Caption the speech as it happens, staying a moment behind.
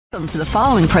Welcome to the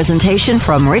following presentation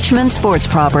from Richmond Sports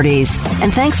Properties.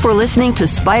 And thanks for listening to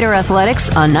Spider Athletics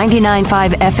on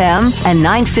 99.5 FM and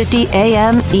 950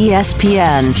 AM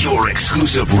ESPN. Your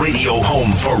exclusive radio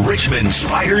home for Richmond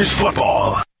Spiders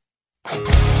football.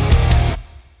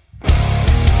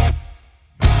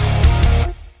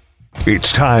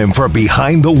 It's time for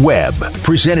Behind the Web,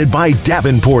 presented by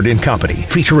Davenport & Company,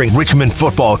 featuring Richmond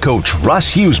football coach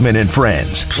Russ Huesman and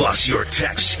friends, plus your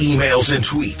texts, emails, and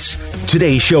tweets.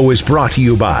 Today's show is brought to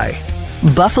you by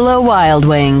Buffalo Wild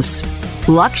Wings,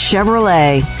 Lux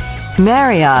Chevrolet,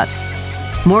 Marriott,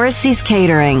 Morrissey's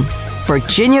Catering,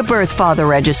 Virginia Birth Father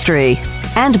Registry,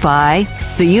 and by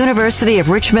the University of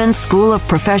Richmond School of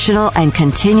Professional and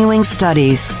Continuing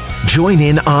Studies. Join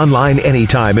in online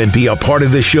anytime and be a part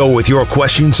of the show with your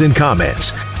questions and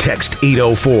comments. Text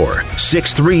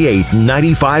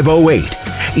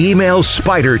 804-638-9508. Email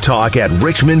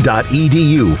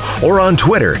spidertalk@richmond.edu or on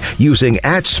Twitter using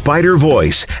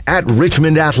 @SpiderVoice,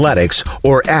 @RichmondAthletics,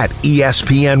 or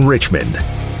 @ESPN Richmond.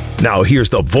 Now here's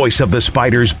the voice of the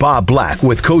Spiders, Bob Black,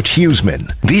 with Coach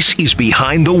Huesman. This is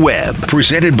Behind the Web,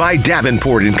 presented by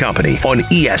Davenport & Company on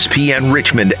ESPN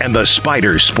Richmond and the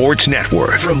Spiders Sports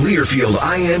Network. From Learfield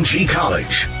IMG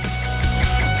College.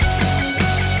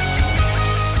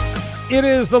 It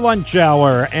is the lunch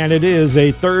hour, and it is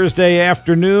a Thursday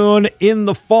afternoon in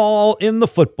the fall in the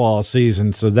football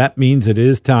season. So that means it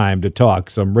is time to talk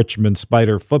some Richmond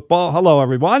Spider football. Hello,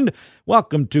 everyone.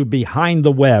 Welcome to Behind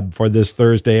the Web for this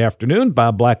Thursday afternoon.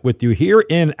 Bob Black with you here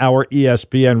in our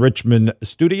ESPN Richmond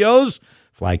studios,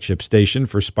 flagship station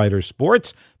for Spider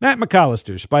Sports. Matt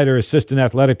McAllister, Spider Assistant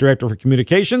Athletic Director for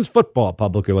Communications, Football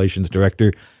Public Relations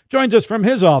Director, joins us from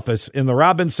his office in the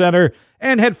Robins Center,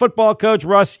 and head football coach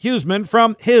Russ Huesman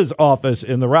from his office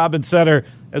in the Robins Center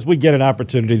as we get an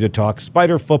opportunity to talk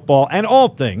Spider football and all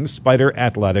things Spider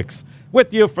athletics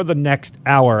with you for the next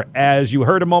hour. As you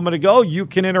heard a moment ago, you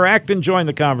can interact and join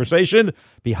the conversation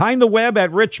behind the web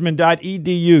at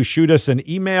richmond.edu. Shoot us an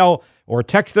email or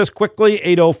text us quickly,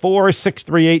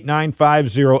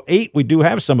 804-638-9508. We do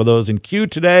have some of those in queue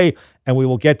today, and we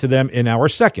will get to them in our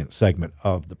second segment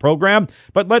of the program.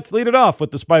 But let's lead it off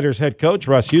with the Spiders head coach,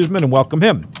 Russ Huesman, and welcome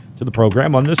him to the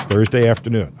program on this Thursday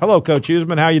afternoon. Hello, Coach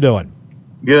Huesman. How you doing?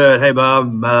 Good. Hey,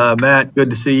 Bob. Matt,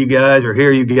 good to see you guys or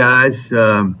hear you guys.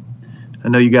 I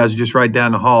know you guys are just right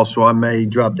down the hall, so I may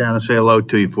drop down and say hello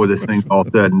to you before this thing's all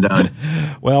said and done.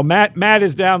 Well, Matt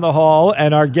is down the hall,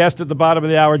 and our guest at the bottom of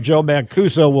the hour, Joe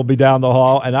Mancuso, will be down the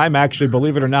hall, and I'm actually,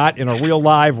 believe it or not, in a real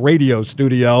live radio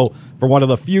studio for one of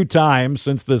the few times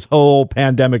since this whole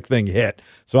pandemic thing hit.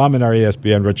 So I'm in our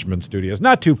ESPN Richmond studios.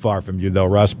 Not too far from you, though,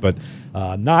 Russ, but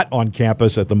not on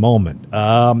campus at the moment.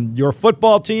 Your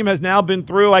football team has now been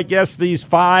through, I guess, these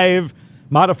 5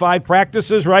 modified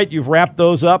practices, right? You've wrapped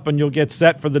those up, and you'll get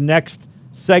set for the next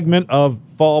segment of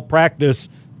fall practice.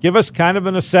 Give us kind of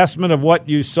an assessment of what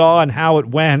you saw and how it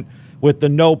went with the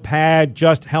no pad,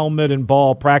 just helmet and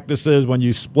ball practices when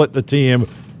you split the team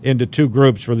into 2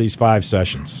 groups for these 5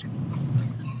 sessions.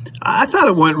 I thought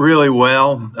it went really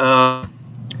well. I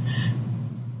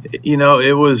think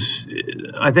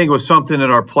it was something that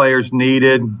our players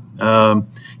needed.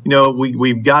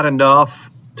 We've got enough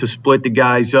to split the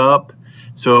guys up.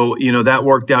 So, that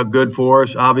worked out good for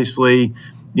us. Obviously,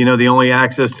 the only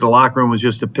access to the locker room was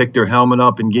just to pick their helmet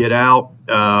up and get out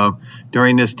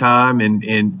during this time.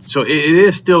 And so it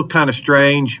is still kind of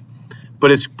strange,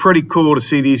 but it's pretty cool to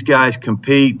see these guys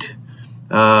compete.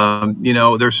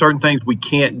 There's certain things we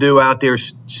can't do out there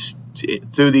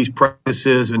through these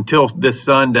practices until this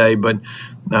Sunday, but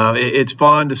it's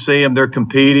fun to see them. They're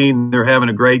competing. They're having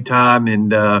a great time,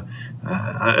 and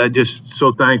I'm just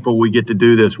so thankful we get to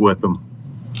do this with them.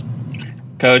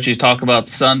 Coach, you talk about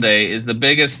Sunday. Is the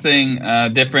biggest thing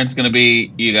difference going to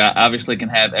be you obviously can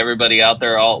have everybody out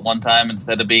there all at one time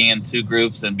instead of being in 2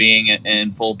 groups and being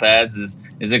in full pads? Is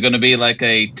it going to be like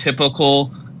a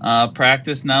typical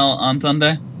practice now on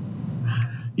Sunday?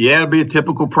 Yeah, it'll be a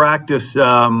typical practice.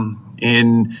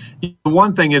 And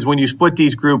one thing is when you split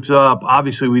these groups up,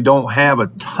 obviously we don't have a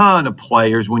ton of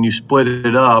players when you split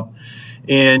it up.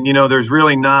 And, there's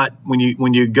really not, when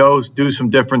you go do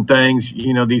some different things,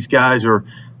 these guys are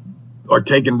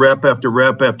taking rep after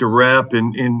rep after rep.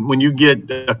 And when you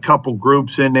get a couple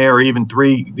groups in there, or even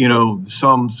 3,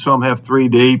 some have 3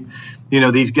 deep,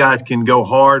 these guys can go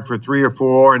hard for 3 or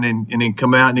 4 and then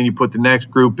come out, and then you put the next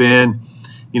group in.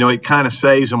 It kind of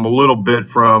saves them a little bit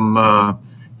from,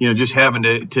 just having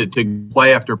to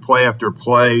play after play after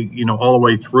play, all the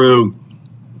way through.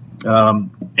 And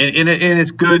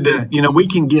it's good to, we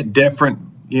can get different,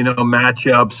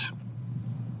 matchups.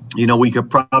 We could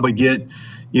probably get,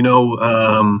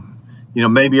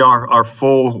 maybe our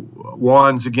full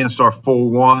ones against our full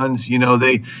ones.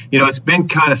 It's been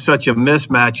kind of such a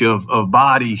mismatch of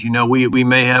bodies. We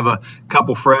may have a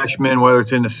couple freshmen, whether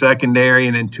it's in the secondary,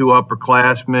 and then 2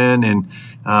 upperclassmen, and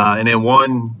then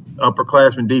 1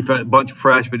 upperclassman defense, bunch of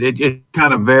freshmen. It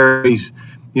kind of varies,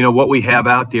 what we have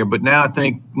out there. But now I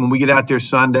think when we get out there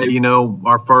Sunday,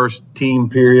 our first team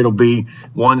period will be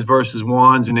 1s versus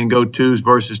 1s, and then go 2s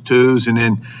versus 2s,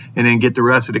 and then get the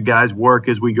rest of the guys work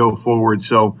as we go forward.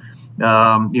 So,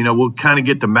 we'll kind of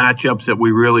get the matchups that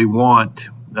we really want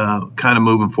kind of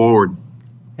moving forward.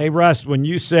 Hey, Russ, when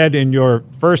you said in your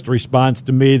first response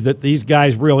to me that these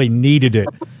guys really needed it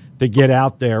to get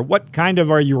out there, what kind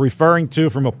of are you referring to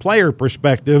from a player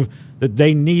perspective that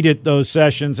they needed those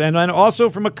sessions? And then also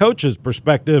from a coach's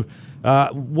perspective,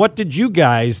 what did you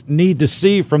guys need to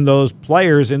see from those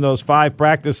players in those 5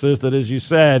 practices that, as you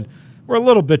said, were a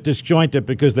little bit disjointed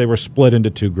because they were split into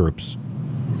 2 groups?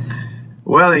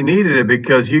 Well, they needed it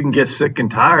because you can get sick and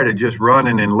tired of just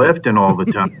running and lifting all the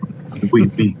time.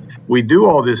 we do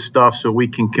all this stuff so we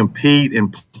can compete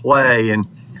and play, and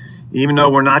even though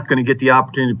we're not going to get the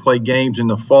opportunity to play games in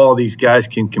the fall, these guys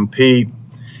can compete.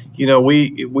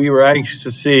 We were anxious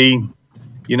to see,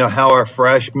 how our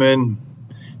freshmen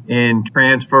and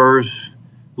transfers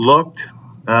looked.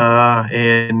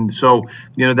 And so,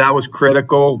 that was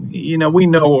critical. We know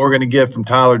what we're going to get from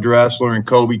Tyler Dressler and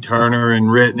Kobe Turner and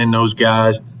Ritten and those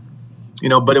guys,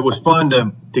 but it was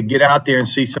fun to get out there and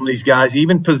see some of these guys,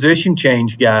 even position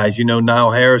change guys,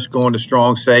 Niall Harris going to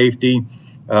strong safety.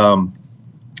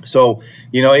 So,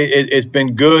 it's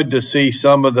been good to see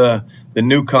some of the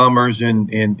newcomers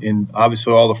and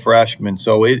obviously all the freshmen.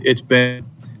 So it's been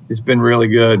really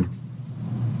good.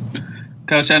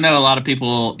 Coach, I know a lot of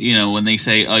people, when they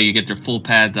say, oh, you get their full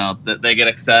pads out, that they get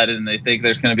excited and they think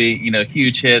there's going to be,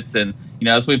 huge hits. And,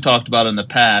 as we've talked about in the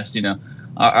past,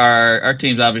 our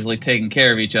team's obviously taking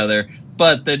care of each other,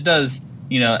 but that does,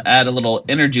 add a little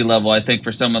energy level, I think,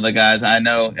 for some of the guys. I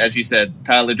know, as you said,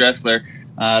 Tyler Dressler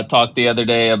talked the other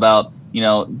day about,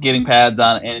 getting pads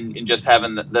on and just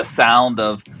having the sound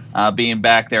of being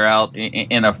back there out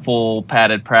in a full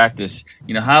padded practice.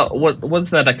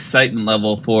 What's that excitement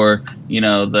level for,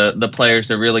 the players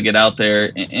to really get out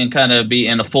there and kind of be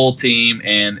in a full team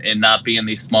and not be in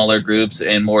these smaller groups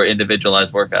and more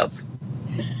individualized workouts?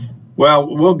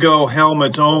 Well, we'll go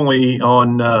helmets only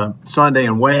on Sunday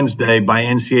and Wednesday by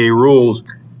NCAA rules.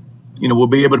 We'll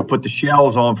be able to put the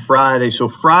shells on Friday. So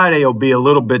Friday will be a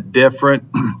little bit different.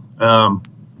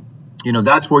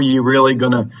 That's where you're really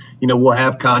going to, we'll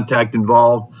have contact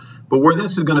involved. But where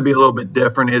this is going to be a little bit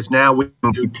different is now we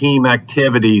can do team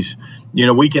activities.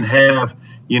 We can have,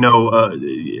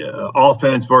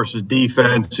 offense versus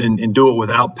defense and do it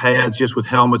without pads, just with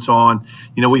helmets on.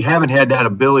 We haven't had that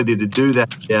ability to do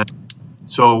that yet.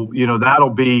 So, that'll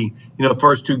be,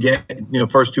 first 2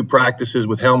 practices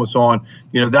with helmets on,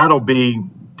 that'll be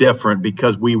different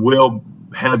because we will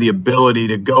have the ability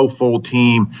to go full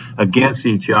team against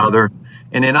each other.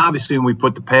 And then obviously when we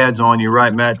put the pads on, you're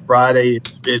right, Matt, Friday,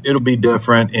 it'll be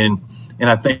different. And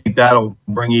I think that'll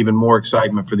bring even more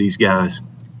excitement for these guys.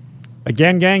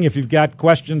 Again, gang, if you've got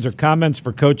questions or comments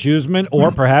for Coach Huseman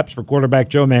or perhaps for quarterback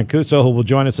Joe Mancuso, who will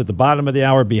join us at the bottom of the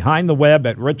hour behind the web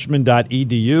at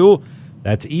richmond.edu.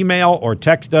 That's email or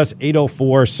text us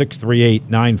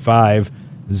 804-638-9508.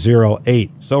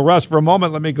 So, Russ, for a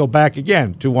moment, let me go back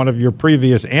again to one of your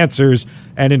previous answers.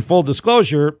 And in full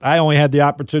disclosure, I only had the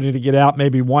opportunity to get out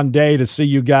maybe one day to see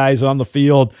you guys on the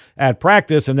field at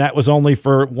practice, and that was only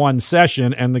for one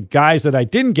session. And the guys that I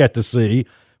didn't get to see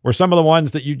were some of the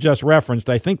ones that you just referenced.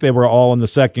 I think they were all in the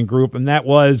second group, and that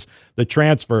was the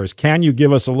transfers. Can you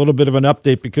give us a little bit of an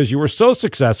update because you were so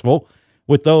successful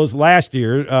with those last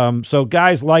year? So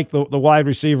guys like the wide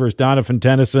receivers, Donovan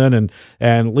Tennyson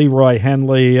and Leroy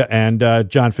Henley and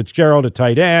John Fitzgerald at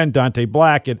tight end, Dante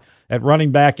Black at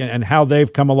running back, and how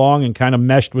they've come along and kind of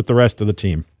meshed with the rest of the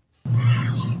team.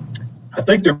 I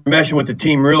think they're meshing with the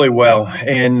team really well.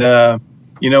 And,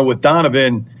 with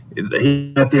Donovan,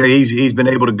 he's been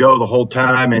able to go the whole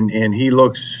time, and he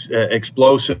looks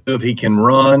explosive. He can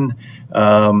run.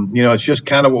 It's just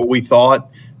kind of what we thought.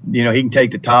 He can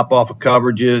take the top off of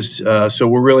coverages. So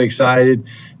we're really excited.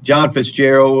 John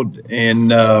Fitzgerald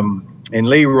and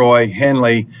Leroy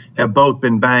Henley have both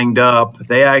been banged up.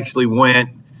 They actually went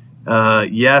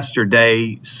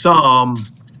yesterday,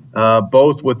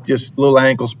 both with just little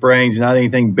ankle sprains, not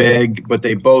anything big, but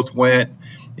they both went.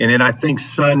 And then I think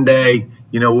Sunday,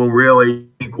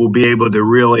 we'll be able to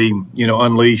really,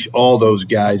 unleash all those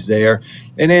guys there.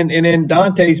 And then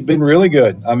Dante's been really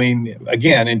good. I mean,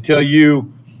 again, until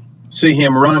you see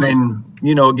him running,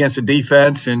 against the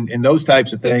defense and those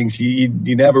types of things,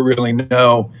 you never really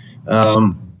know.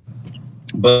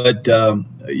 But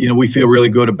we feel really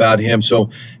good about him. So,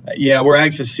 we're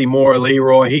anxious to see more of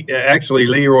Leroy.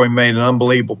 Leroy made an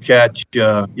unbelievable catch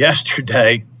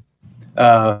yesterday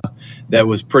that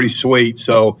was pretty sweet.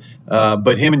 So,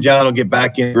 but him and John will get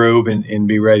back in groove and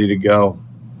be ready to go.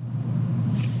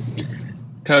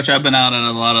 Coach, I've been out at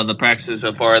a lot of the practices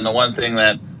so far, and the one thing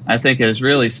that I think has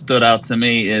really stood out to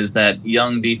me is that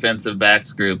young defensive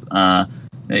backs group. I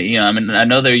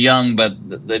know they're young, but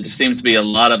there just seems to be a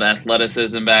lot of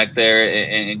athleticism back there,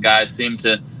 and guys seem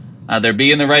to either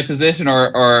be in the right position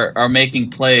or are making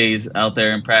plays out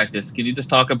there in practice. Can you just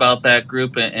talk about that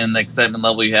group and the excitement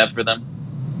level you have for them?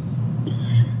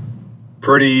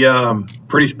 Pretty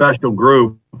special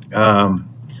group.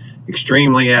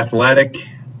 Extremely athletic.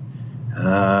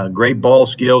 Great ball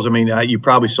skills. I mean, you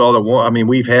probably saw the one. I mean,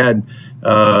 we've had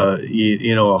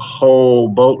a whole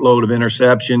boatload of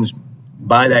interceptions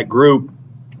by that group.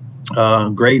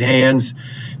 Great hands.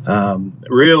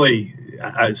 Really,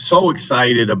 I'm so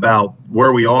excited about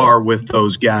where we are with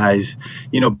those guys.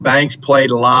 Banks played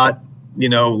a lot,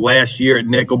 last year at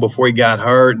nickel before he got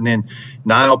hurt, and then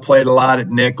Niall played a lot at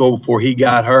nickel before he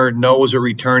got hurt. Noah's a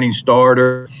returning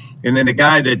starter, and then the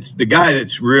guy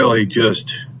that's really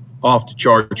just off the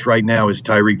charts right now is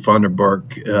Tyreek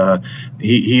Funderburk.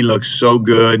 He looks so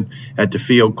good at the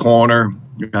field corner.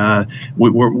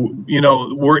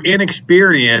 We're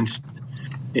inexperienced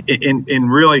in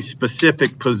really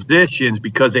specific positions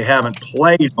because they haven't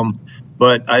played them,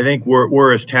 but I think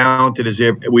we're as talented as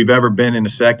we've ever been in the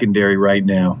secondary right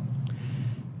now.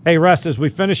 Hey, Russ, as we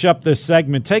finish up this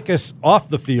segment, take us off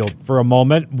the field for a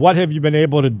moment. What have you been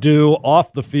able to do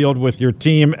off the field with your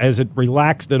team? Has it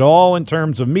relaxed at all in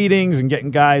terms of meetings and getting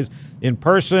guys in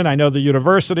person? I know the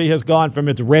university has gone from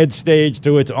its red stage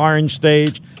to its orange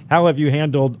stage. How have you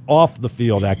handled off the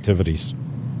field activities?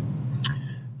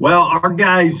 Well, our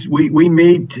guys, we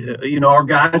meet, our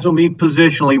guys will meet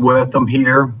positionally with them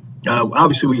here.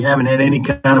 Obviously, we haven't had any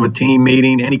kind of a team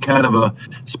meeting, any kind of a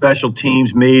special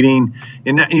teams meeting.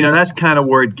 And, that's kind of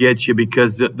where it gets you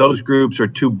because those groups are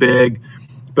too big.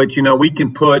 But, we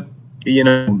can put,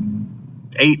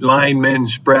 8 linemen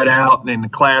spread out in the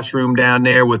classroom down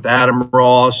there with Adam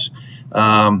Ross.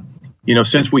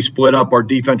 Since we split up our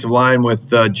defensive line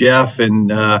with Jeff and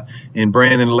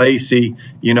Brandon Lacey,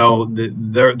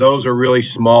 those are really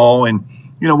small. And,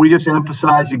 we just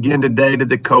emphasize again today to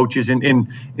the coaches and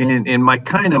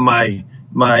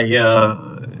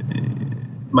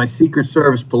my Secret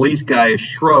Service police guy is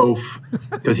Schroff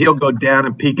because he'll go down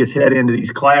and peek his head into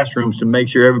these classrooms to make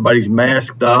sure everybody's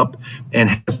masked up and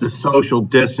has the social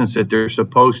distance that they're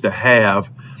supposed to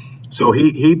have. So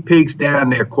he peeks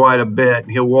down there quite a bit.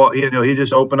 He'll walk, he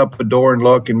just open up the door and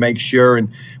look and make sure.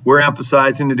 And we're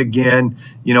emphasizing it again.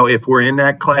 If we're in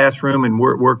that classroom and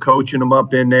we're coaching them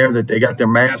up in there that they got their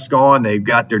mask on, they've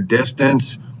got their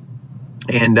distance.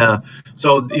 And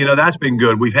so that's been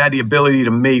good. We've had the ability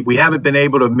to meet. We haven't been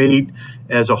able to meet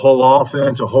as a whole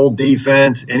offense, a whole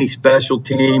defense, any special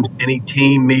teams, any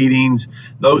team meetings,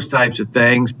 those types of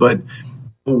things. But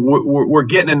we're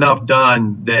getting enough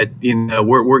done that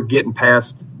we're getting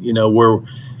past.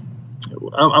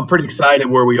 I'm pretty excited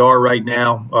where we are right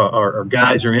now. Our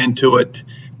guys are into it.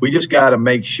 We just got to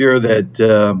make sure that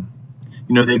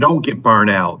they don't get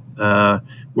burnt out.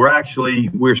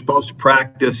 We're supposed to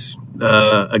practice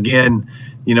again.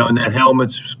 In that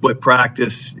helmet split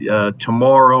practice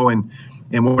tomorrow, and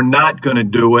we're not going to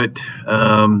do it.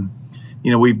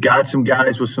 We've got some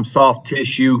guys with some soft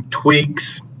tissue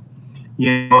tweaks.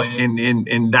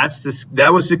 And that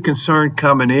was the concern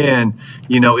coming in,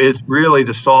 is really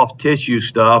the soft tissue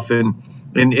stuff,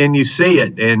 and you see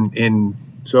it, and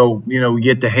so we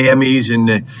get the hammies and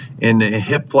the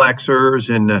hip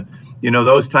flexors and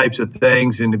those types of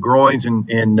things, and the groins,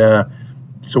 and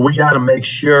so we got to make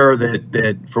sure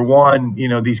that for one,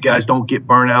 these guys don't get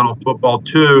burned out on football.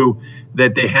 Two,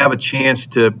 that they have a chance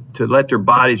to let their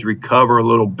bodies recover a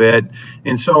little bit.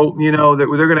 And so, that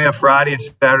they're going to have Friday and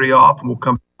Saturday off, and we'll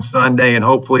come Sunday, and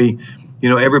hopefully,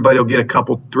 everybody will get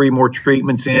 3 more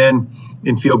treatments in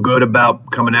and feel good about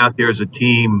coming out there as a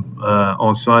team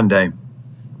on Sunday.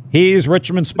 He's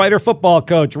Richmond Spider football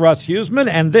coach Russ Huesman,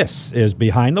 and this is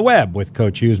Behind the Web with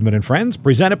Coach Huesman and Friends,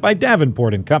 presented by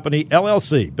Davenport & Company,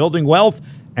 LLC, building wealth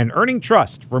and earning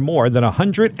trust for more than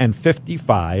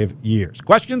 155 years.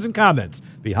 Questions and comments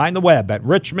behind the web at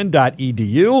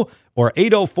richmond.edu or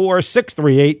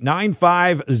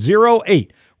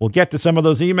 804-638-9508. We'll get to some of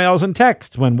those emails and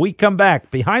texts when we come back.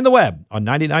 Behind the Web on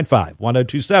 99.5,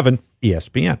 102.7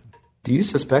 ESPN. Do you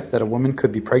suspect that a woman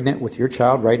could be pregnant with your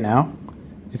child right now?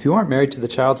 If you aren't married to the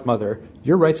child's mother,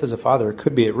 your rights as a father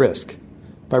could be at risk.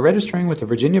 By registering with the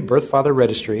Virginia Birth Father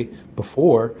Registry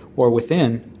before or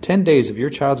within 10 days of your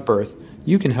child's birth,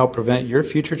 you can help prevent your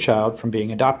future child from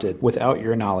being adopted without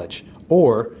your knowledge,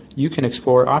 or you can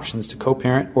explore options to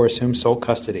co-parent or assume sole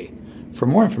custody. For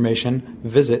more information,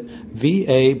 visit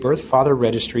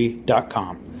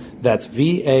vabirthfatherregistry.com. That's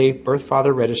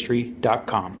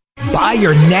vabirthfatherregistry.com. Buy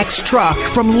your next truck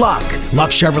from Luck. Luck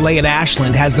Chevrolet in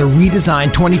Ashland has the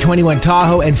redesigned 2021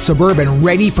 Tahoe and Suburban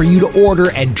ready for you to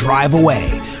order and drive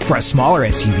away. For a smaller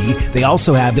SUV, they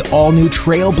also have the all-new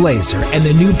Trailblazer and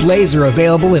the new Blazer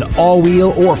available in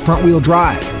all-wheel or front-wheel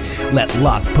drive. Let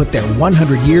Luck put their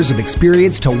 100 years of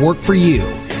experience to work for you.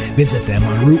 Visit them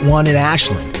on Route 1 in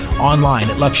Ashland, online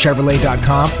at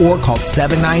luckchevrolet.com or call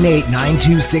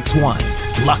 798-9261.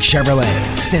 Luck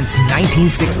Chevrolet, since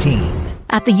 1916.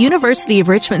 At the University of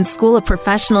Richmond School of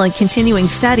Professional and Continuing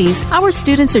Studies, our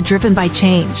students are driven by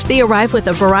change. They arrive with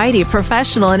a variety of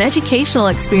professional and educational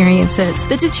experiences,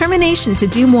 the determination to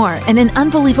do more, and an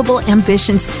unbelievable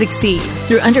ambition to succeed.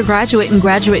 Through undergraduate and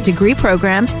graduate degree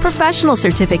programs, professional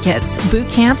certificates, boot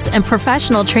camps, and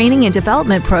professional training and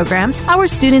development programs, our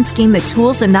students gain the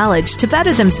tools and knowledge to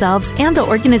better themselves and the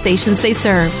organizations they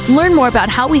serve. Learn more about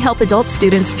how we help adult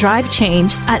students drive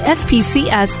change at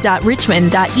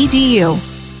spcs.richmond.edu.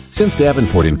 Since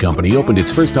Davenport & Company opened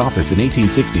its first office in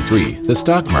 1863, the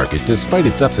stock market, despite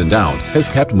its ups and downs, has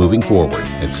kept moving forward,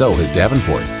 and so has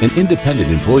Davenport. An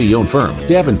independent employee-owned firm,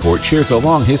 Davenport shares a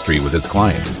long history with its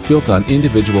clients, built on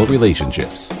individual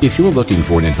relationships. If you're looking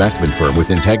for an investment firm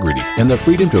with integrity and the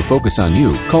freedom to focus on you,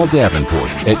 call Davenport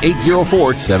at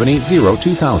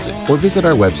 804-780-2000 or visit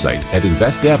our website at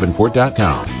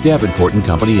investdavenport.com. Davenport &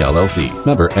 Company, LLC.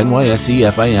 Member NYSE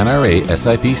FINRA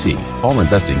SIPC. All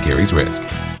investing carries risk.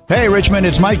 Hey, Richmond,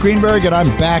 it's Mike Greenberg, and I'm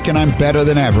back, and I'm better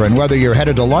than ever. And whether you're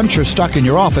headed to lunch or stuck in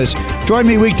your office, join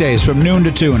me weekdays from noon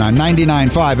to 2 on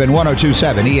 99.5 and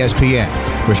 102.7 ESPN.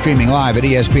 We're streaming live at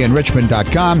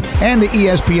espnrichmond.com and the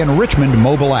ESPN Richmond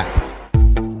mobile app.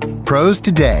 Pros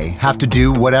today have to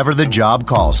do whatever the job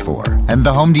calls for, and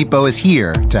the Home Depot is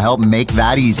here to help make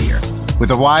that easier.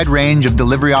 With a wide range of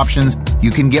delivery options,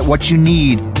 you can get what you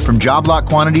need, from job lot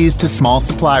quantities to small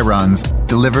supply runs,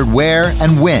 delivered where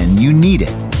and when you need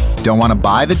it. Don't want to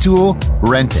buy the tool?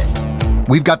 Rent it.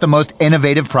 We've got the most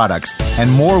innovative products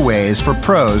and more ways for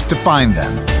pros to find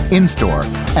them, in-store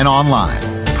and online.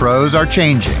 Pros are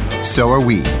changing, so are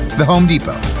we. The Home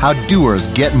Depot, how doers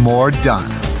get more done.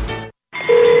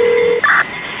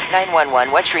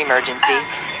 911, what's your emergency?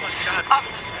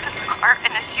 This car,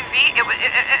 an SUV, it was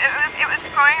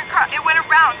going across, it went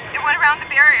around the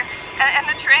barrier and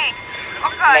the train.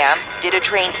 Oh God. Ma'am, did a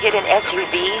train hit an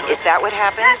SUV? Is that what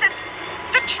happened? Yes,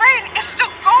 the train is still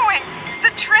going.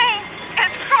 The train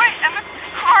is going and the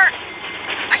car,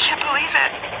 I can't believe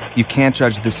it. You can't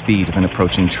judge the speed of an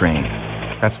approaching train.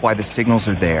 That's why the signals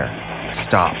are there.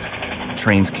 Stop.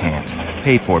 Trains can't.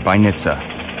 Paid for by NHTSA.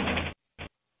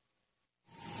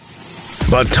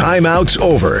 The timeout's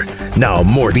over. Now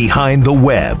more Behind the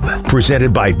Web,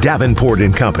 presented by Davenport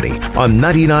 & Company on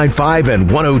 99.5 and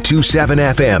 102.7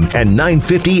 FM and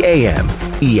 950 AM.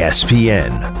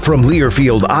 ESPN. From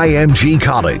Learfield IMG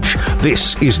College,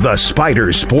 this is the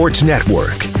Spider Sports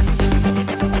Network.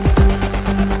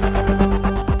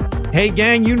 Hey,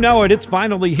 gang, you know it. It's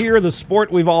finally here. The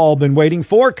sport we've all been waiting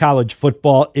for. College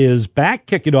football is back.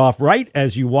 Kick it off right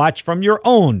as you watch from your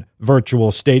own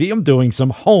virtual stadium, doing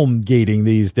some home gating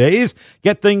these days.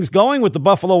 Get things going with the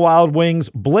Buffalo Wild Wings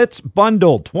Blitz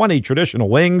Bundle. 20 traditional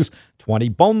wings, 20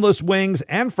 boneless wings,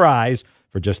 and fries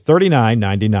for just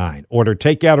 $39.99. Order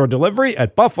takeout or delivery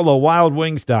at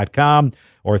BuffaloWildWings.com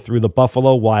or through the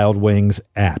Buffalo Wild Wings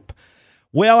app.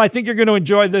 Well, I think you're going to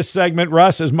enjoy this segment,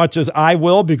 Russ, as much as I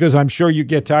will, because I'm sure you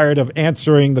get tired of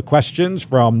answering the questions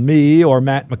from me or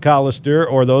Matt McAllister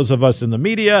or those of us in the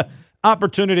media.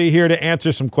 Opportunity here to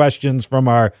answer some questions from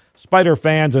our Spider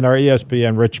fans and our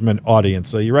ESPN Richmond audience.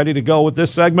 So you ready to go with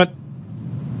this segment?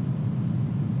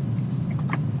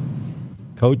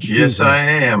 Coach? Yes, I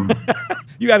am.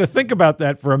 You got to think about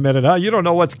that for a minute, huh? You don't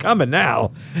know what's coming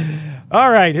now.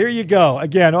 All right, here you go.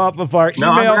 Again, off of our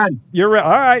email. No, I'm ready. You're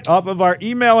all right. Off of our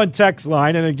email and text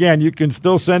line. And again, you can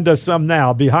still send us some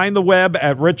now. Behind the web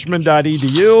at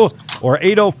richmond.edu or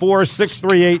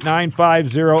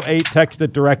 804-638-9508. Text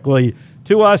it directly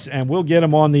to us, and we'll get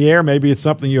them on the air. Maybe it's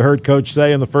something you heard Coach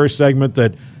say in the first segment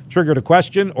that triggered a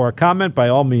question or a comment. By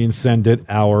all means, send it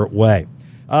our way.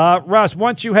 Russ,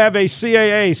 once you have a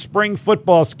CAA spring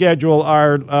football schedule,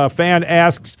 our fan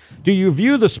asks, do you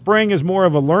view the spring as more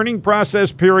of a learning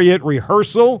process period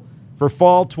rehearsal for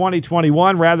fall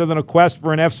 2021 rather than a quest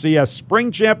for an FCS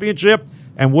spring championship?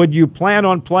 And would you plan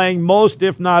on playing most,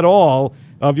 if not all,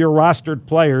 of your rostered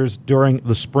players during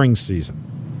the spring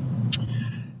season?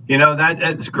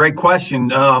 That's a great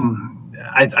question.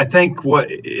 I think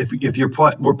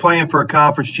we're playing for a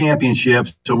conference championship,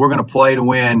 so we're going to play to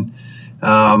win.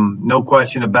 No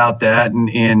question about that.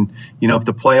 And if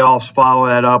the playoffs follow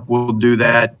that up, we'll do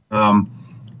that.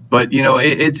 But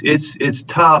it's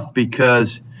tough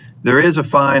because there is a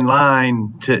fine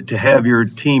line to have your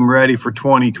team ready for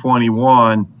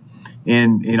 2021.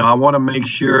 And, I want to make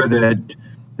sure that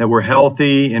we're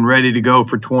healthy and ready to go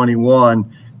for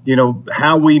 21.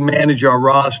 How we manage our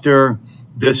roster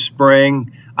this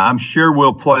spring, I'm sure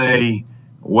we'll play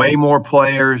way more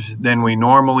players than we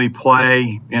normally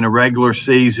play in a regular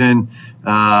season.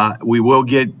 We will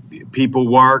get people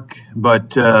work,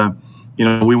 but,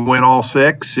 we win all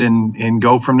 6 and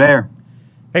go from there.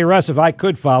 Hey, Russ, if I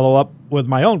could follow up with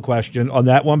my own question on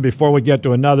that one before we get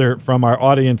to another from our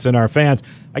audience and our fans.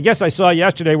 I guess I saw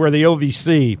yesterday where the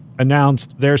OVC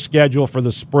announced their schedule for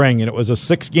the spring, and it was a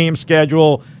 6-game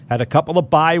schedule, had a couple of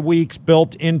bye weeks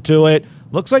built into it.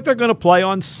 Looks like they're going to play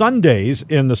on Sundays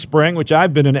in the spring, which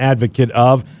I've been an advocate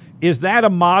of. Is that a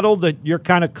model that you're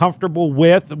kind of comfortable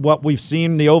with, what we've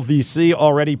seen the OVC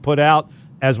already put out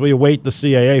as we await the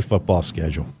CAA football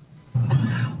schedule?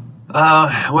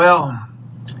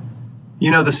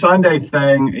 The Sunday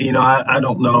thing, I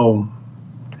don't know,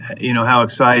 how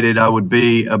excited I would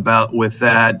be with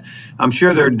that. I'm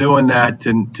sure they're doing that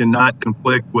to not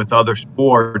conflict with other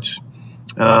sports.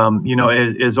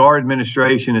 As our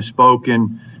administration has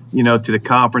spoken, to the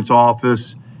conference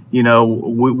office,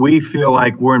 we feel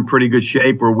like we're in pretty good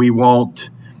shape where we won't,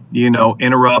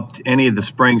 interrupt any of the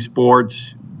spring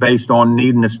sports based on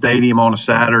needing a stadium on a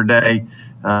Saturday.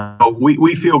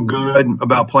 We feel good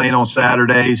about playing on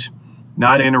Saturdays,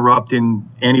 not interrupting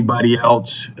anybody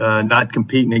else, not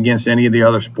competing against any of the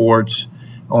other sports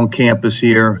on campus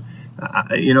here.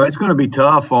 It's going to be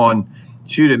tough on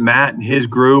Matt and his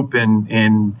group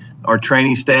and our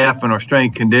training staff and our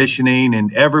strength conditioning,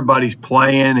 and everybody's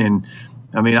playing. And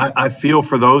I feel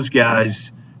for those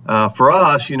guys. For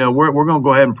us, we're going to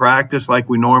go ahead and practice like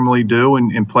we normally do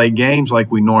and play games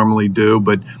like we normally do.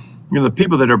 But, the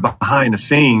people that are behind the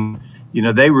scenes,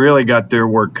 they really got their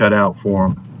work cut out for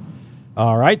them.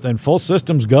 All right, then full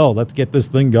systems go. Let's get this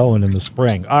thing going in the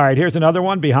spring. All right, here's another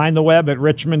one behind the web at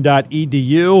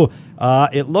richmond.edu.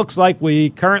 It looks like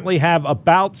we currently have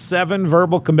about 7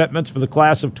 verbal commitments for the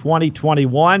class of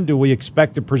 2021. Do we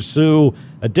expect to pursue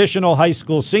additional high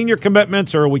school senior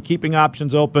commitments, or are we keeping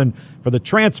options open for the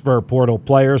transfer portal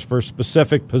players for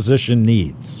specific position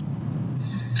needs?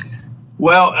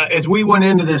 Well, as we went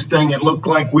into this thing, it looked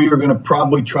like we were going to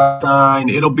probably try to sign.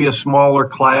 It'll be a smaller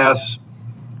class.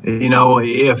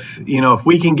 If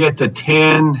we can get to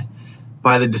 10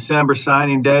 by the December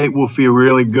signing date, we'll feel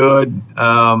really good.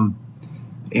 But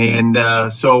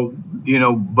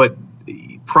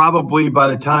probably by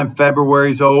the time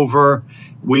February's over,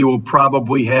 we will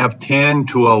probably have 10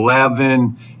 to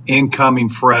 11 incoming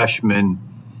freshmen.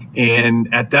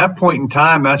 And at that point in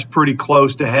time, that's pretty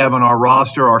close to having our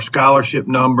roster, our scholarship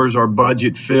numbers, our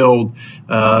budget filled.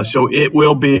 So it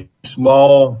will be a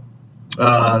smaller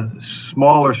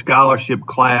scholarship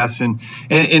class. And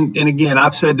again,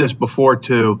 I've said this before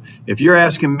too. If you're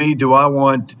asking me, do I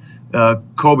want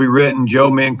Kobe Ritten, Joe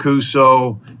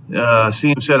Mancuso,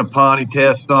 CM Setapani,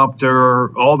 Tess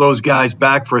Sumter, all those guys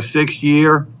back for a 6th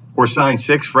year or sign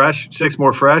 6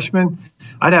 more freshmen,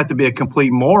 I'd have to be a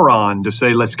complete moron to say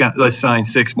let's sign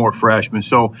 6 more freshmen.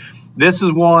 So this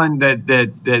is one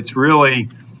that's really,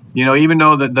 even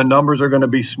though the numbers are going to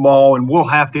be small and we'll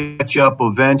have to catch up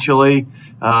eventually,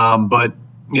 but I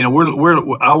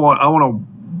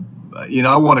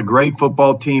want a great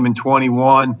football team in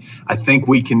 21. I think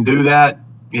we can do that.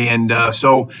 And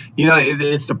so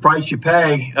it's the price you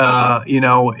pay,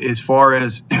 as far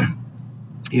as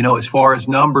as far as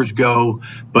numbers go.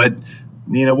 But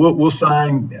we'll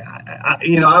sign.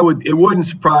 It wouldn't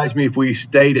surprise me if we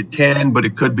stayed at 10, but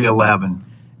it could be 11.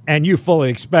 And you fully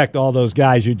expect all those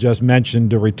guys you just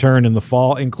mentioned to return in the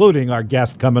fall, including our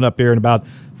guest coming up here in about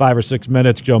 5 or 6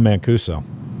 minutes, Joe Mancuso.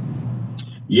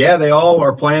 Yeah, they all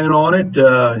are planning on it.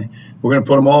 We're going to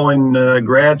put them all in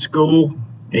grad school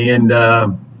and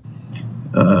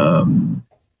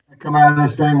come out of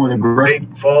this thing with a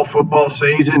great fall football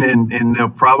season, and they'll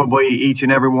probably each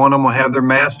and every one of them will have their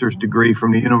master's degree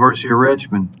from the University of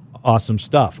Richmond. Awesome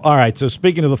stuff. All right, so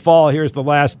speaking of the fall, here's the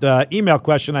last email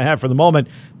question I have for the moment.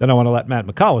 Then I want to let Matt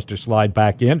McAllister slide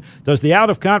back in. Does the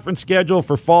out-of-conference schedule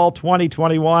for fall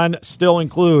 2021 still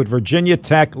include Virginia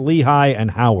Tech, Lehigh, and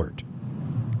Howard?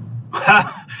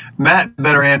 Matt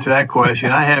better answer that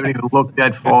question. I haven't even looked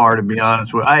that far, to be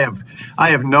honest with you. I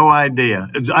have no idea.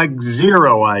 It's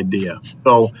zero idea.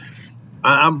 So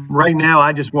I'm right now.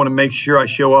 I just want to make sure I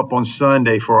show up on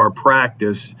Sunday for our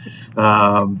practice,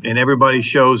 and everybody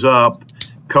shows up.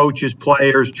 Coaches,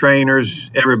 players,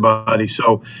 trainers, everybody.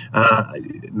 So,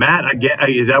 Matt,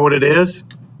 is that what it is?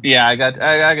 Yeah, I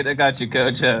got you,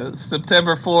 Coach.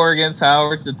 September 4 against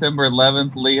Howard, September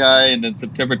 11th Lehigh, and then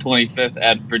September 25th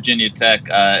at Virginia Tech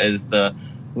is the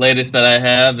latest that I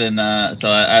have, and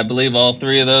so I believe all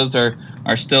three of those are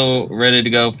still ready to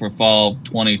go for fall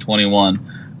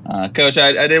 2021. Coach,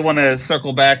 I did want to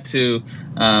circle back to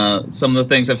some of the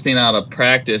things I've seen out of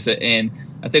practice, and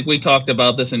I think we talked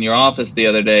about this in your office the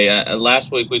other day.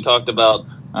 Last week we talked about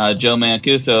Joe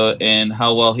Mancuso and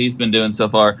how well he's been doing so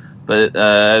far. But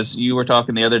as you were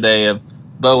talking the other day, of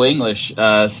Bo English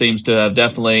seems to have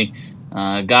definitely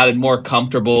gotten more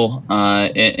comfortable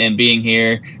in being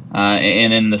here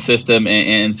and in the system,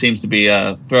 and seems to be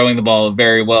throwing the ball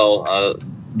very well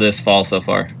this fall so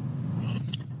far.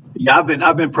 Yeah,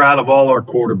 I've been proud of all our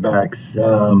quarterbacks.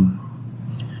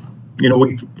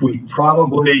 We've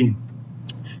probably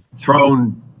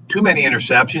thrown too many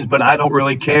interceptions, but I don't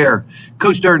really care.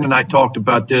 Coach Durden and I talked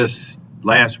about this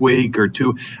last week or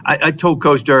two. I told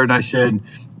Coach Durden, I said,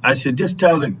 just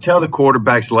tell the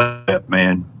quarterbacks, let it,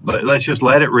 man. Let's just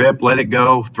let it rip, let it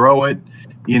go, throw it.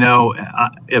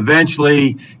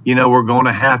 Eventually, we're going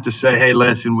to have to say, hey,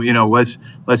 listen,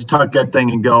 let's tuck that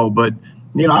thing and go. But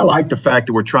I like the fact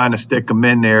that we're trying to stick them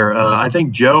in there. I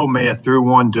think Joe may have threw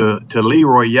one to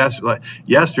Leroy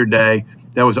yesterday.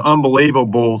 That was an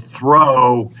unbelievable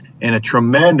throw and a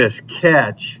tremendous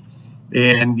catch.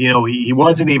 And, he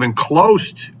wasn't even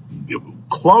close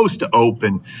to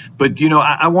open. But,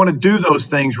 I want to do those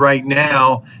things right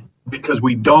now because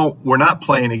we're not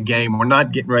playing a game. We're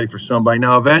not getting ready for somebody.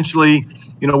 Now, eventually,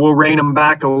 we'll rein them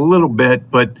back a little bit.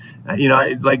 But,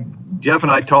 like Jeff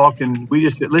and I talked, and we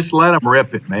just said, let's let them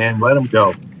rip it, man. Let them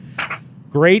go.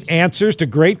 Great answers to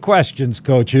great questions,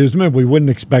 Coach Huseman. We wouldn't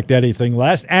expect anything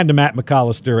less. And to Matt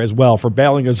McAllister as well for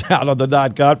bailing us out on the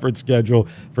non-conference schedule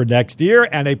for next year.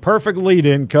 And a perfect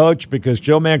lead-in, Coach, because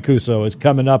Joe Mancuso is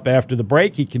coming up after the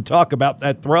break. He can talk about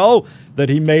that throw that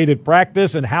he made at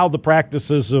practice and how the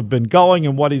practices have been going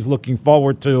and what he's looking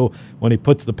forward to when he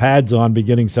puts the pads on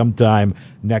beginning sometime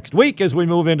next week as we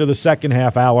move into the second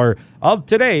half hour of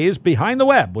today's Behind the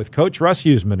Web with Coach Russ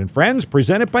Huseman and friends,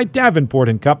 presented by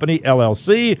Davenport & Company,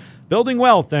 LLC, building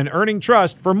wealth and earning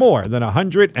trust for more than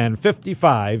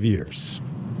 155 years.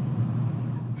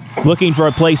 Looking for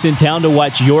a place in town to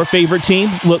watch your favorite team?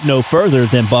 Look no further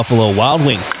than Buffalo Wild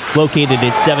Wings. Located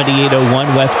at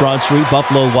 7801 West Broad Street,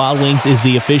 Buffalo Wild Wings is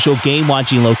the official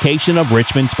game-watching location of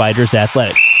Richmond Spiders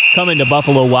Athletics. Come into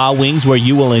Buffalo Wild Wings where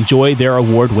you will enjoy their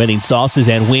award-winning sauces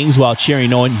and wings while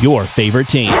cheering on your favorite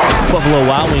team. Buffalo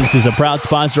Wild Wings is a proud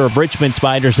sponsor of Richmond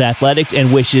Spiders Athletics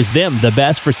and wishes them the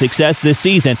best for success this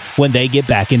season when they get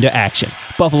back into action.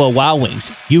 Buffalo Wild Wings,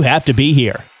 you have to be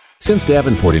here. Since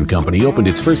Davenport & Company opened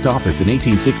its first office in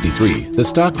 1863, the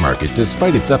stock market,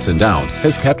 despite its ups and downs,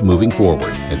 has kept moving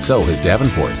forward, and so has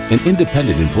Davenport. An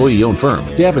independent employee-owned firm,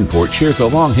 Davenport shares a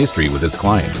long history with its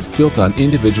clients, built on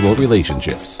individual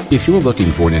relationships. If you're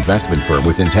looking for an investment firm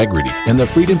with integrity and the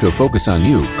freedom to focus on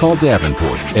you, call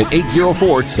Davenport at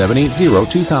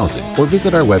 804-780-2000 or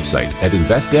visit our website at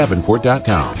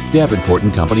investdavenport.com. Davenport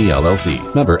 & Company,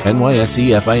 LLC. Member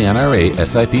NYSE FINRA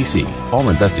SIPC. All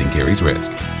investing carries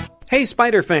risk. Hey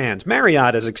Spider fans,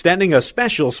 Marriott is extending a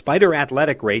special Spider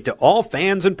Athletic rate to all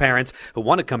fans and parents who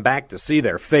want to come back to see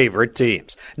their favorite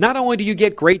teams. Not only do you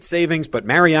get great savings, but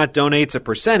Marriott donates a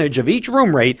percentage of each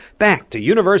room rate back to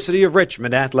University of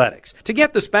Richmond Athletics. To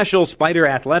get the special Spider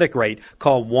Athletic rate,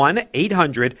 call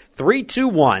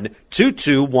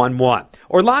 1-800-321-2211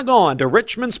 or log on to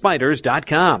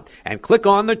richmondspiders.com and click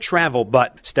on the travel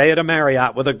button. Stay at a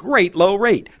Marriott with a great low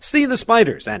rate. See the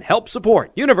Spiders and help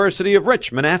support University of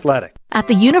Richmond Athletics. At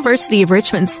the University of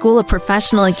Richmond School of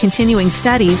Professional and Continuing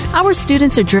Studies, our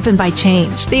students are driven by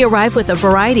change. They arrive with a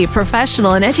variety of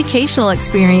professional and educational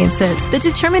experiences, the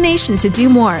determination to do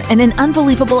more, and an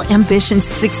unbelievable ambition to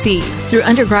succeed. Through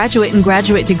undergraduate and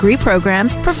graduate degree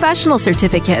programs, professional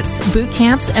certificates, boot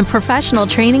camps, and professional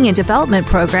training and development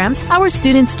programs, our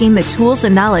students gain the tools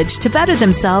and knowledge to better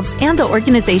themselves and the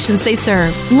organizations they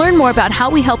serve. Learn more about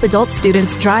how we help adult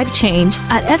students drive change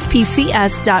at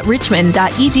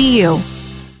spcs.richmond.edu.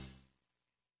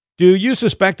 Do you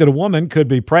suspect that a woman could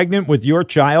be pregnant with your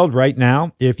child right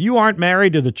now? If you aren't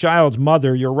married to the child's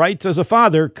mother, your rights as a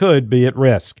father could be at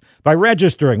risk. By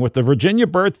registering with the Virginia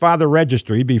Birth Father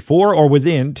Registry before or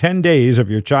within 10 days of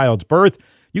your child's birth,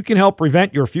 You can help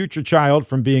prevent your future child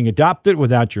from being adopted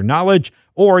without your knowledge,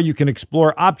 or you can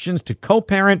explore options to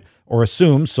co-parent or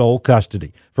assume sole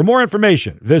custody. For more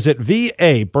information, visit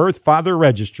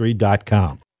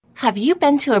VABirthfatherregistry.com. Have you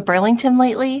been to a Burlington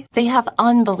lately? They have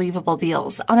unbelievable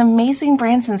deals on amazing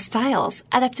brands and styles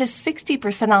at up to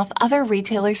 60% off other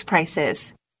retailers'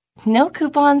 prices. No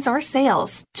coupons or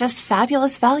sales, just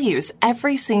fabulous values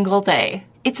every single day.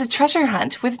 It's a treasure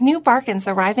hunt with new bargains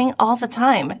arriving all the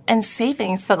time and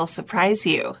savings that'll surprise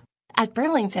you. At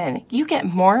Burlington, you get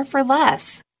more for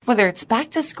less, whether it's back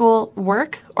to school,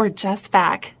 work, or just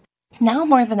back. Now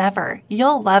more than ever,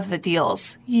 you'll love the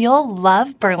deals. You'll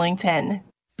love Burlington.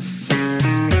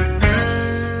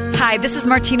 Hi, this is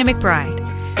Martina McBride.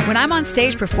 When I'm on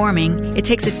stage performing, it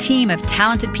takes a team of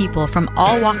talented people from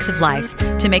all walks of life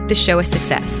to make the show a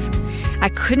success. I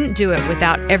couldn't do it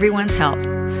without everyone's help.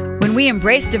 When we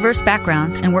embrace diverse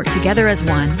backgrounds and work together as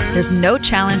one, there's no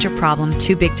challenge or problem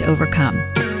too big to overcome.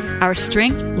 Our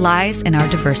strength lies in our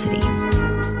diversity.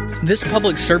 This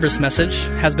public service message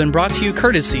has been brought to you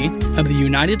courtesy of the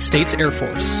United States Air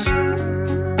Force.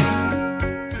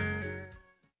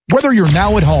 Whether you're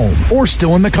now at home or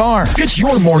still in the car, get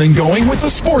your morning going with the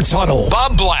Sports Huddle.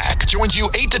 Bob Black joins you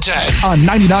 8 to 10 on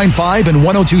 99.5 and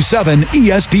 102.7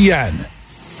 ESPN.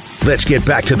 Let's get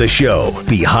back to the show,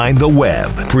 Behind the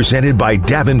Web, presented by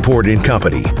Davenport &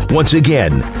 Company. Once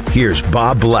again, here's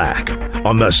Bob Black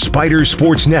on the Spider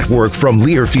Sports Network from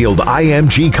Learfield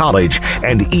IMG College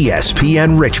and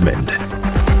ESPN Richmond.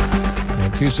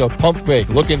 Mancuso pump fake,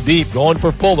 looking deep, going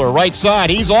for Fuller, right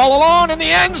side. He's all alone in the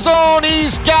end zone.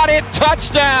 He's got it,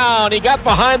 touchdown. He got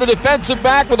behind the defensive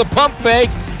back with a pump fake,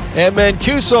 and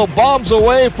Mancuso bombs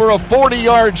away for a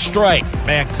 40-yard strike.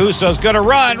 Mancuso's going to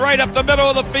run right up the middle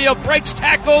of the field, breaks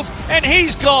tackles, and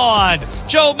he's gone.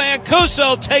 Joe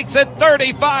Mancuso takes it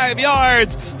 35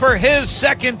 yards for his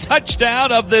second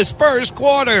touchdown of this first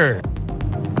quarter.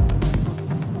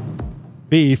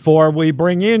 Before we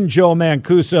bring in Joe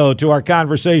Mancuso to our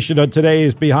conversation on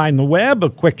today's Behind the Web, a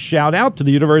quick shout out to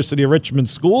the University of Richmond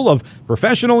School of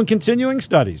Professional and Continuing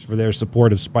Studies for their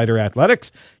support of Spider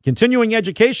Athletics. Continuing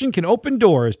education can open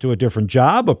doors to a different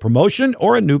job, a promotion,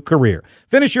 or a new career.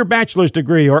 Finish your bachelor's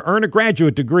degree or earn a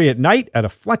graduate degree at night at a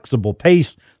flexible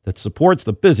pace that supports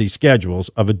the busy schedules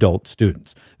of adult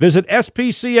students. Visit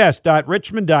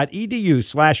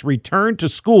spcs.richmond.edu/return to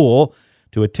school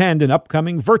to attend an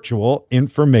upcoming virtual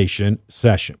information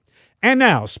session. And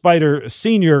now, Spider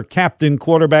senior captain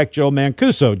quarterback Joe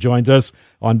Mancuso joins us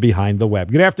on Behind the Web.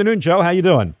 Good afternoon, Joe. How you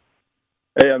doing?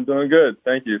 Hey, I'm doing good.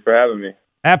 Thank you for having me.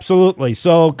 Absolutely.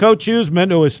 So Coach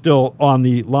Huseman, who is still on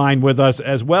the line with us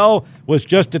as well, was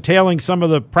just detailing some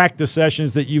of the practice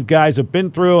sessions that you guys have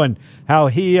been through and how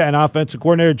he and offensive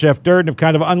coordinator Jeff Durden have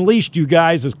kind of unleashed you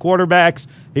guys as quarterbacks.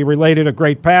 He related a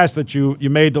great pass that you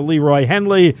made to Leroy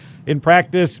Henley in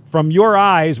practice. From your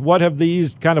eyes, what have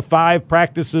these kind of 5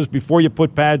 practices before you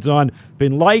put pads on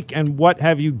been like, and what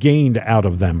have you gained out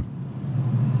of them?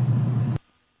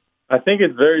 I think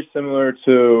it's very similar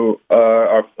to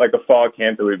a fall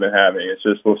camp that we've been having. It's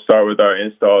just we'll start with our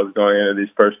installs going into these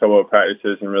first couple of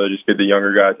practices and really just get the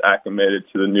younger guys acclimated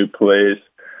to the new plays.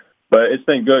 But it's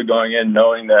been good going in,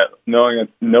 knowing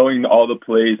all the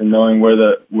plays and knowing where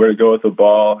to go with the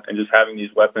ball, and just having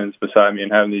these weapons beside me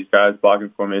and having these guys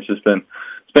blocking for me. It's been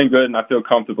good, and I feel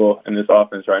comfortable in this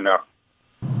offense right now.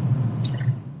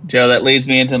 Joe, that leads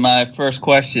me into my first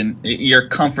question: your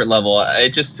comfort level. It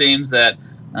just seems that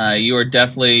you are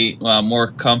definitely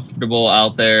more comfortable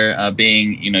out there,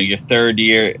 being your third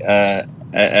year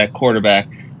at quarterback.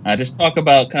 Just talk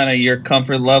about kind of your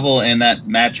comfort level and that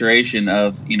maturation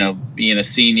of being a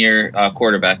senior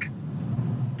quarterback.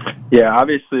 Yeah,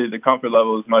 obviously the comfort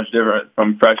level is much different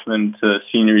from freshman to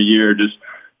senior year. Just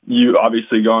you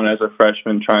obviously going as a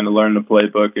freshman trying to learn the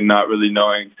playbook and not really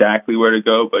knowing exactly where to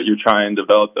go, but you're trying to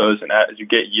develop those. And as you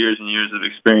get years and years of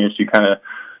experience, you kind of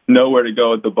know where to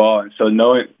go with the ball. And so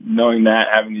knowing that,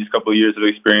 having these couple of years of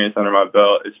experience under my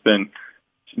belt, it's been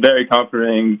very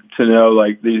comforting to know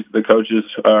the coaches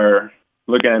are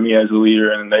looking at me as a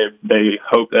leader, and they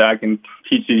hope that I can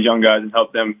teach these young guys and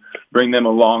help them, bring them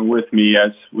along with me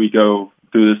as we go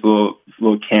through this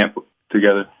little camp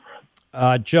together.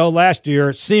 Joe, last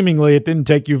year, seemingly it didn't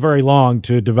take you very long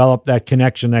to develop that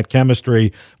connection, that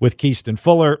chemistry with Keaston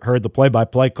Fuller. Heard the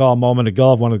play-by-play call a moment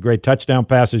ago of one of the great touchdown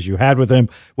passes you had with him,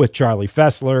 with Charlie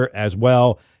Fessler as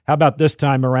well. How about this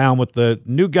time around with the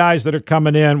new guys that are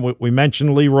coming in? We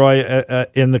mentioned Leroy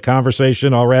in the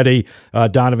conversation already,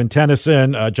 Donovan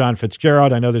Tennyson, John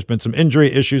Fitzgerald. I know there's been some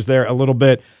injury issues there a little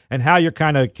bit, and how you're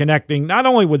kind of connecting not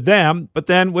only with them, but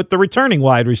then with the returning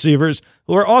wide receivers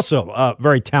who are also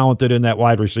very talented in that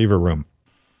wide receiver room.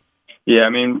 Yeah, I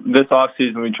mean, this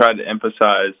offseason we tried to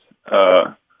emphasize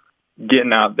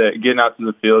getting out to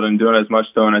the field and doing as much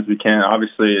throwing as we can.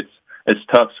 Obviously, it's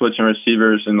tough switching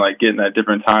receivers and like getting that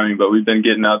different timing, but we've been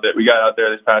getting out there. We got out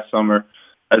there this past summer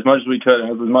as much as we could,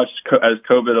 and as much as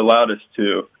COVID allowed us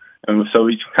to. And so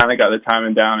we kind of got the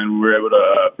timing down, and we were able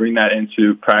to bring that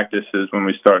into practices when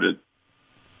we started.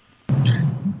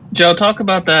 Joe, talk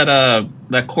about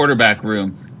that quarterback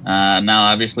room. Now,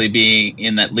 obviously, being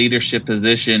in that leadership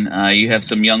position, you have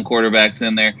some young quarterbacks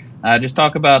in there. Just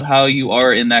talk about how you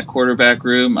are in that quarterback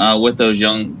room with those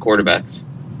young quarterbacks.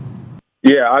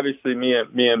 Yeah, obviously, me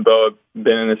and Bo have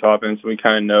been in this offense. We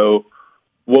kind of know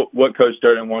what Coach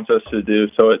Durden wants us to do.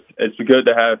 So it's good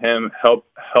to have him help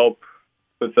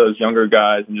with those younger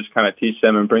guys and just kind of teach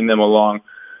them and bring them along,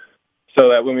 so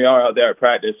that when we are out there at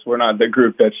practice, we're not the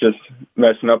group that's just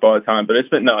messing up all the time. But it's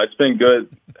been good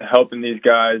helping these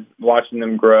guys, watching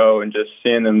them grow, and just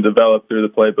seeing them develop through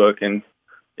the playbook. And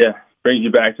yeah, brings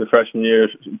you back to freshman year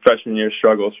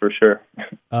struggles for sure.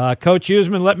 Coach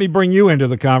Huseman, let me bring you into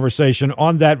the conversation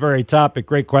on that very topic.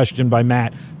 Great question by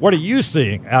Matt. What are you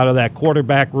seeing out of that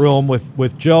quarterback room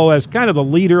with Joe as kind of the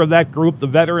leader of that group, the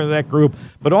veteran of that group,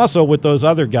 but also with those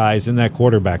other guys in that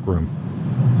quarterback room?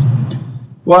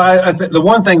 Well, the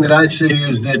one thing that I see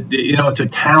is that, it's a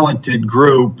talented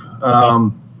group.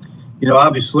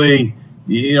 Obviously,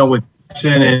 with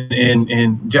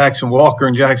and Jackson Walker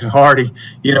and Jackson Hardy,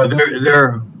 they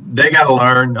got to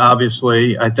learn.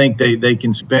 Obviously, I think they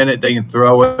can spin it, they can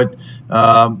throw it.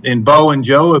 And Bo and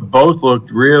Joe have both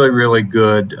looked really, really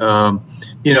good.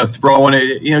 Throwing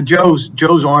it.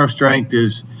 Joe's arm strength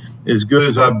is as good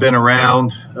as I've been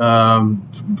around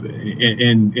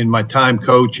in my time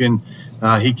coaching.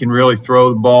 He can really throw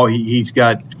the ball. He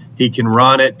can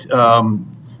run it.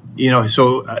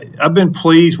 So I've been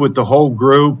pleased with the whole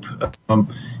group.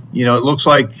 It looks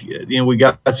like we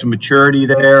got some maturity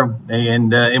there,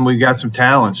 and we got some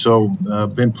talent. So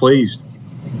been pleased.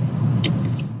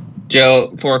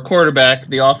 Joe, for a quarterback,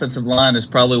 the offensive line is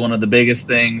probably one of the biggest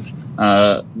things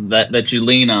that you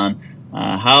lean on.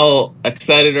 How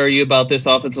excited are you about this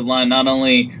offensive line? Not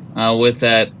only with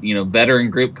that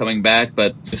veteran group coming back,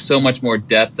 but just so much more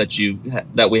depth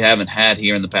that we haven't had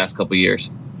here in the past couple of years.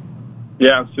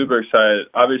 Yeah, I'm super excited.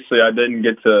 Obviously, I didn't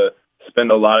get to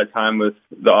spend a lot of time with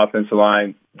the offensive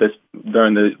line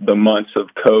during the months of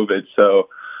COVID. So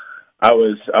I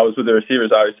was with the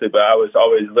receivers, obviously, but I was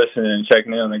always listening and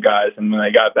checking in on the guys. And when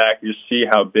I got back, you just see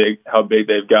how big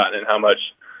they've gotten and how much,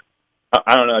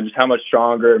 I don't know, just how much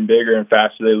stronger and bigger and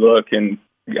faster they look. And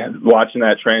watching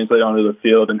that translate onto the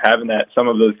field and having some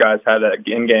of those guys have that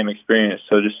in-game experience.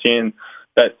 So just seeing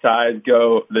the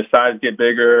size get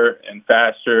bigger and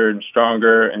faster and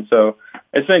stronger. And so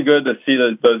it's been good to see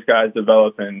those guys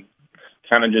develop and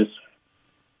kind of just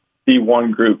be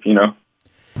one group,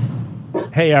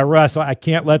 Hey, Russ, I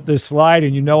can't let this slide,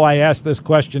 and I asked this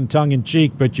question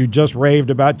tongue-in-cheek, but you just raved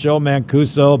about Joe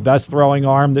Mancuso, best throwing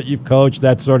arm that you've coached,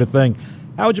 that sort of thing.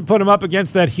 How would you put him up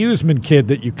against that Huseman kid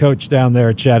that you coached down there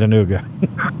at Chattanooga?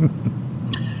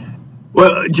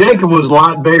 Well, Jacob was a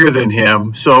lot bigger than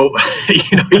him, so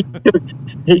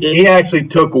he actually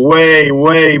took way,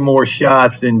 way more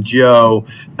shots than Joe.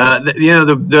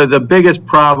 The biggest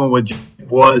problem with Jacob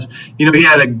was, he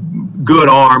had a good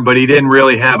arm, but he didn't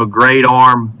really have a great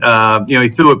arm. He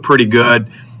threw it pretty good,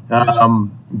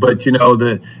 but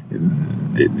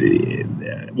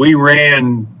we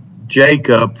ran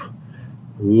Jacob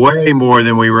way more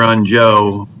than we run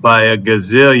Joe by a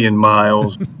gazillion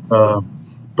miles.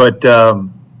 But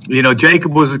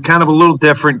Jacob was kind of a little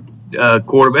different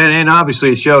quarterback, and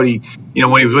obviously it showed. When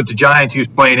he was with the Giants, he was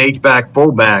playing H-back,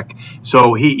 fullback,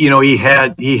 so he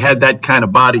had that kind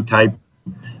of body type.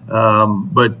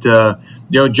 But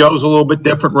Joe's a little bit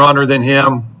different runner than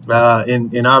him,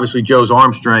 and obviously Joe's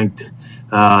arm strength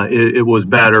it was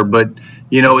better. But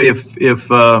if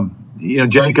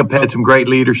Jacob had some great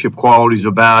leadership qualities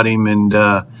about him, and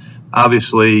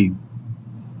obviously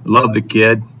love the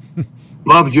kid.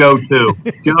 Love Joe too.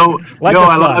 Joe,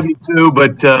 I love you too,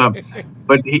 but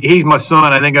he's my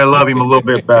son. I think I love him a little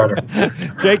bit better.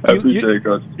 Jake,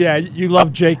 you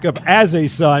love Jacob as a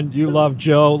son. You love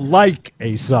Joe like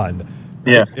a son.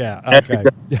 Yeah. Okay.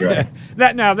 Right.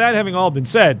 That having all been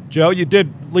said, Joe, you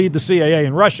did lead the CAA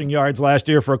in rushing yards last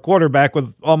year for a quarterback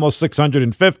with almost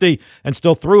 650, and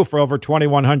still threw for over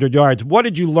 2,100 yards. What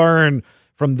did you learn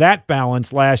from that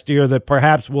balance last year that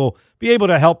perhaps will be able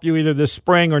to help you either this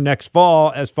spring or next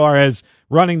fall as far as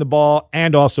running the ball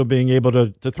and also being able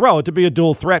to throw it, to be a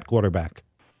dual threat quarterback?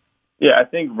 Yeah, I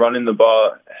think running the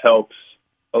ball helps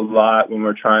a lot when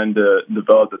we're trying to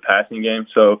develop the passing game.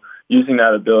 So using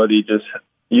that ability just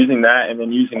using that and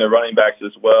then using the running backs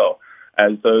as well,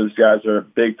 as those guys are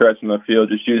big threats in the field,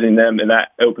 just using them, and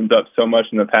that opens up so much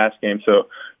in the pass game. So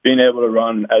being able to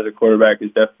run as a quarterback is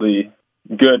definitely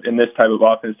good in this type of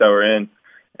offense that we're in.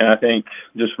 And I think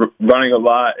just running a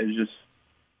lot is just,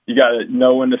 you got to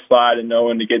know when to slide and know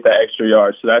when to get that extra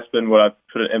yard. So that's been what I've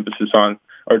put an emphasis on,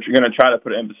 or going to try to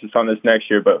put an emphasis on this next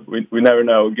year. But we never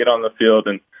know. We get on the field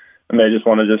and may just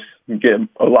want to just get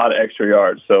a lot of extra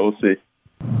yards. So we'll see.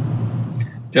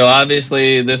 Joe,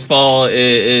 obviously this fall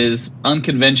is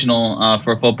unconventional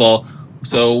for football.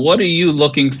 So what are you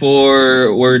looking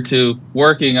forward to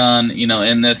working on,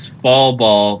 in this fall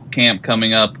ball camp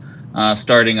coming up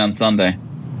starting on Sunday?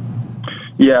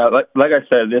 Yeah, like I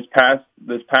said, this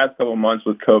past couple months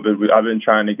with COVID, I've been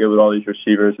trying to get with all these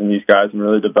receivers and these guys and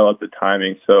really develop the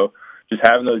timing. So just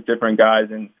having those different guys,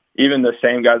 and even the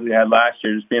same guys we had last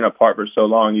year, just being apart for so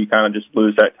long, you kind of just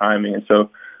lose that timing. And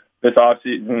so this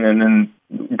offseason and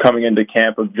then coming into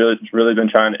camp, I've really been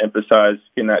trying to emphasize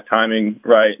getting that timing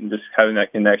right and just having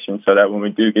that connection so that when we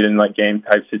do get in like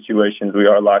game-type situations, we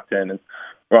are locked in and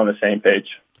we're on the same page.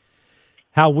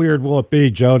 How weird will it be,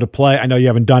 Joe, to play? I know you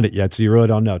haven't done it yet, so you really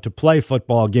don't know. To play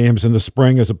football games in the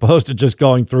spring as opposed to just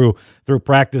going through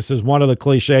practices. One of the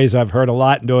cliches I've heard a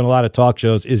lot and doing a lot of talk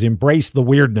shows is embrace the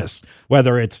weirdness,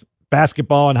 whether it's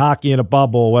basketball and hockey in a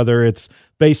bubble, whether it's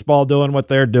baseball doing what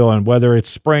they're doing, whether it's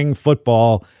spring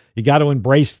football. You got to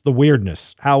embrace the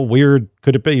weirdness. How weird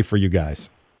could it be for you guys?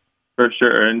 For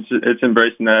sure, and it's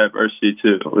embracing that adversity,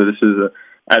 too. This is a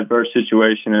adverse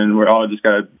situation, and we're all just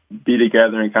got to be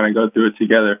together and kind of go through it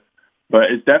together.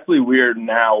 But it's definitely weird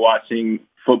now watching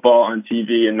football on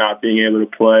TV and not being able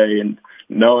to play and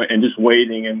just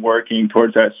waiting and working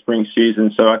towards that spring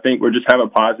season. So I think we just have a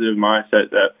positive mindset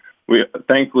that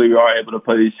thankfully we are able to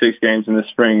play these 6 games in the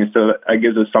spring, and so that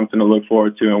gives us something to look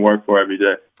forward to and work for every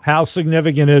day. How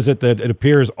significant is it that it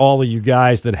appears all of you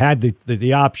guys that had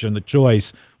the option, the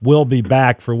choice, will be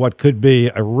back for what could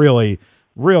be a really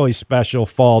special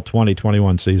fall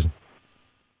 2021 season?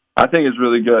 I think it's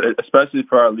really good, especially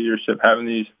for our leadership, having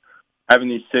these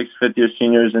 6 fifth-year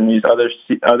seniors and these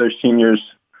other seniors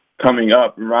coming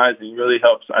up and rising really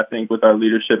helps, I think, with our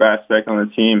leadership aspect on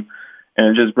the team.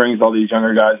 And it just brings all these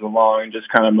younger guys along and just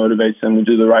kind of motivates them to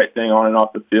do the right thing on and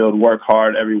off the field, work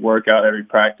hard every workout, every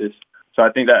practice. So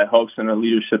I think that helps in the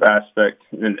leadership aspect,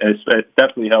 and it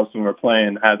definitely helps when we're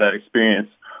playing, have that experience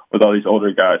with all these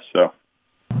older guys. So,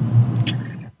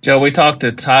 Joe, we talked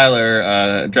to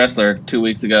Tyler Dressler 2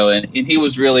 weeks ago, and he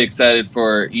was really excited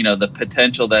for the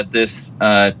potential that this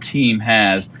team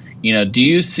has. Do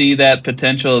you see that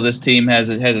potential this team has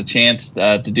a chance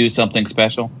to do something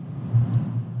special?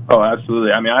 Oh,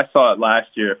 absolutely. I mean, I saw it last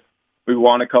year. We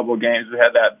won a couple of games. We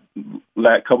had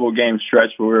that couple of game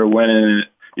stretch where we were winning, and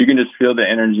you can just feel the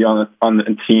energy on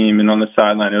the team and on the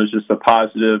sideline. It was just a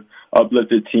positive,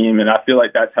 uplifted team, and I feel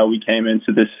like that's how we came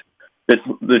into this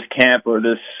camp or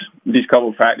these couple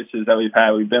of practices that we've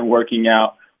had. We've been working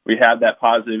out. We have that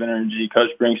positive energy.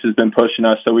 Coach Brinks has been pushing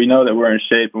us, so we know that we're in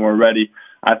shape and we're ready.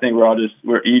 I think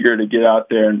we're eager to get out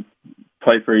there and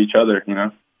play for each other,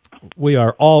 We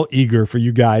are all eager for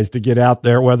you guys to get out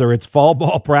there, whether it's fall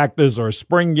ball practice or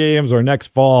spring games or next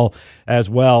fall as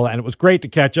well. And it was great to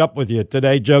catch up with you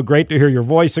today, Joe. Great to hear your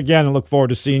voice again, and look forward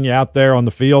to seeing you out there on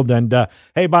the field. And,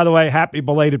 hey, by the way, happy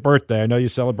belated birthday. I know you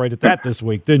celebrated that this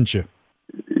week, didn't you?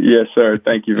 Yes, sir.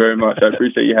 Thank you very much. I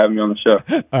appreciate you having me on the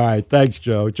show. All right. Thanks,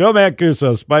 Joe. Joe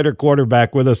Mancuso, Spider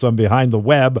quarterback, with us on Behind the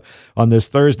Web on this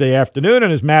Thursday afternoon.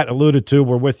 And as Matt alluded to,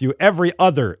 we're with you every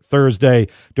other Thursday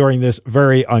during this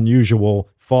very unusual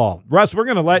fall. Russ, we're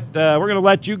gonna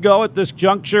let you go at this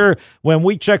juncture. When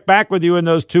we check back with you in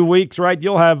those 2 weeks, right?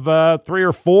 You'll have 3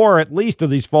 or 4 at least of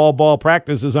these fall ball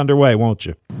practices underway, won't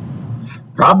you?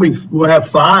 Probably we'll have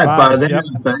 5 by then, yep.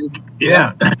 I think.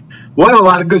 Yeah. What a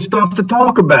lot of good stuff to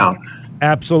talk about.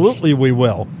 Absolutely, we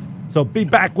will. So be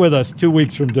back with us 2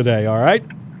 weeks from today, all right?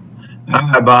 All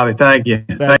right, Bobby. Thank you.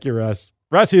 Thank you, Russ.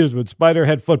 Russ Huesman, Spider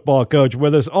head football coach,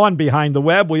 with us on Behind the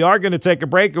Web. We are going to take a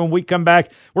break, and when we come back,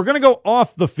 we're going to go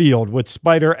off the field with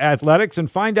Spider Athletics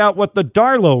and find out what the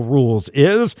Darlow rules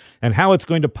is and how it's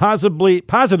going to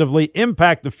positively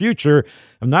impact the future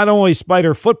of not only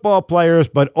Spider football players,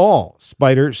 but all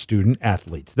Spider student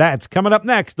athletes. That's coming up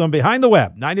next on Behind the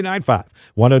Web, 99.5,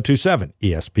 102.7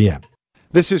 ESPN.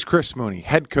 This is Chris Mooney,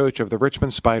 head coach of the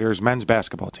Richmond Spiders men's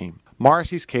basketball team.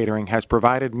 Morrissey's Catering has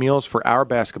provided meals for our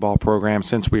basketball program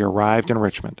since we arrived in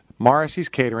Richmond. Morrissey's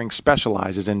Catering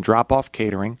specializes in drop-off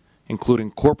catering,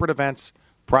 including corporate events,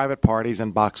 private parties,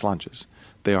 and box lunches.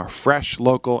 They are fresh,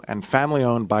 local, and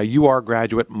family-owned by UR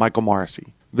graduate Michael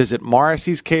Morrissey. Visit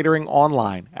Morrissey's Catering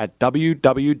online at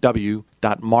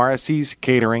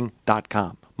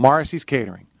www.morrisseyscatering.com. Morrissey's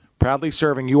Catering, proudly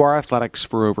serving UR Athletics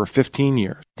for over 15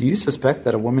 years. Do you suspect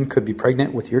that a woman could be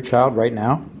pregnant with your child right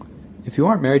now? If you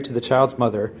aren't married to the child's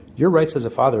mother, your rights as a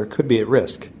father could be at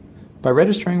risk. By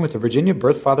registering with the Virginia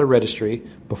Birth Father Registry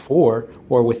before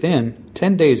or within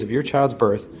 10 days of your child's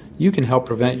birth, you can help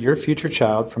prevent your future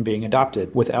child from being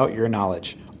adopted without your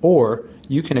knowledge, or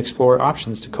you can explore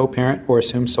options to co-parent or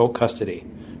assume sole custody.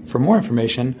 For more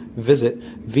information, visit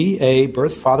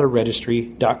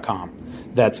vabirthfatherregistry.com.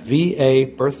 That's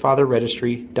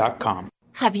vabirthfatherregistry.com.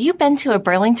 Have you been to a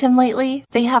Burlington lately?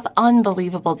 They have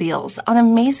unbelievable deals on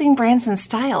amazing brands and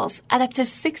styles at up to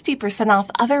 60% off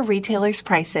other retailers'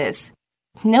 prices.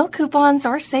 No coupons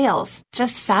or sales,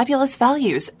 just fabulous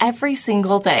values every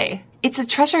single day. It's a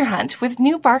treasure hunt with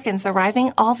new bargains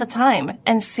arriving all the time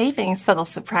and savings that'll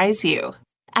surprise you.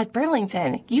 At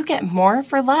Burlington, you get more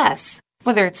for less.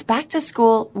 Whether it's back to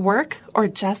school, work, or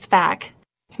just back.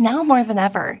 Now more than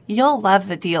ever, you'll love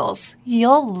the deals.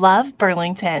 You'll love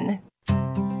Burlington.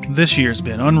 This year's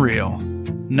been unreal.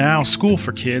 Now school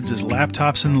for kids is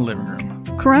laptops in the living room.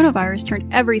 Coronavirus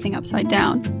turned everything upside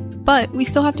down. But we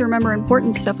still have to remember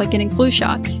important stuff like getting flu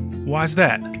shots. Why's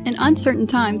that? In uncertain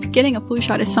times, getting a flu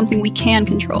shot is something we can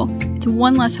control. It's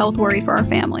one less health worry for our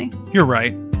family. You're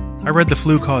right. I read the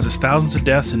flu causes thousands of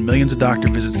deaths and millions of doctor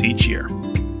visits each year.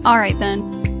 All right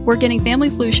then. We're getting family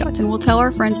flu shots and we'll tell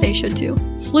our friends they should too.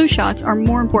 Flu shots are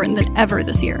more important than ever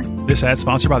this year. This ad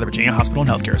sponsored by the Virginia Hospital and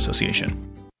Healthcare Association.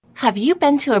 Have you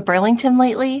been to a Burlington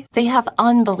lately? They have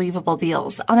unbelievable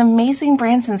deals on amazing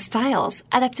brands and styles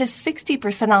at up to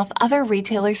 60% off other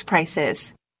retailers'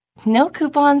 prices. No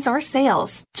coupons or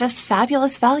sales, just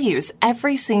fabulous values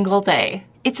every single day.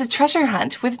 It's a treasure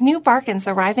hunt with new bargains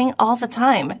arriving all the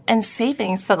time and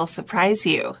savings that'll surprise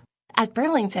you. At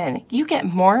Burlington, you get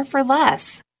more for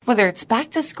less. Whether it's back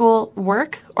to school,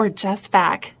 work, or just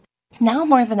back. Now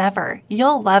more than ever,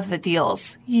 you'll love the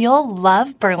deals. You'll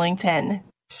love Burlington.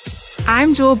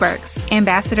 I'm Jewel Burks,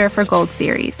 ambassador for Gold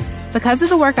Series. Because of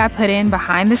the work I put in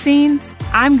behind the scenes,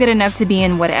 I'm good enough to be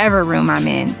in whatever room I'm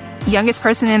in. Youngest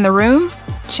person in the room?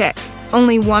 Check.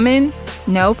 Only woman?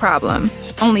 No problem.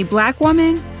 Only Black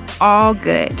woman? All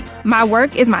good. My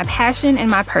work is my passion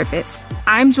and my purpose.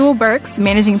 I'm Jewel Burks,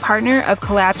 managing partner of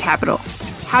Collab Capital.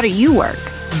 How do you work?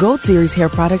 Gold Series hair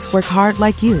products work hard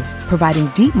like you, providing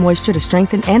deep moisture to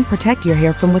strengthen and protect your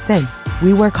hair from within.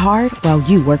 We work hard while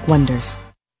you work wonders.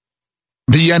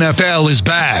 The NFL is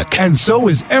back, and so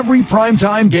is every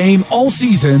primetime game all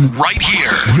season right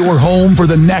here. Your home for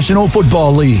the National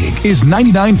Football League is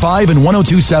 99.5 and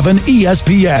 102.7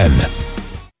 ESPN.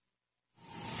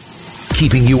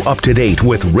 Keeping you up to date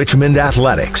with Richmond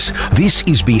athletics. This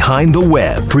is Behind the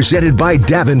Web, presented by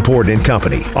Davenport &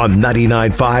 Company on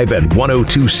 99.5 and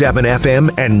 102.7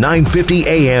 FM and 950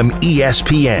 AM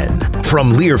ESPN.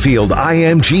 From Learfield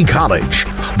IMG College,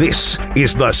 this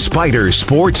is the Spider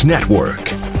Sports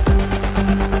Network.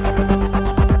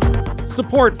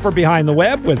 Support for Behind the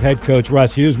Web with head coach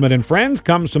Russ Huesman and friends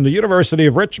comes from the University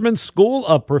of Richmond School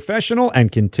of Professional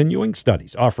and Continuing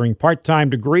Studies, offering part-time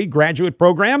degree graduate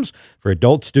programs for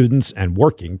adult students and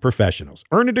working professionals.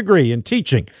 Earn a degree in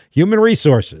teaching, human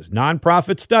resources,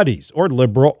 nonprofit studies, or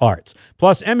liberal arts,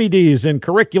 plus MEDs in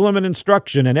curriculum and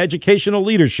instruction and educational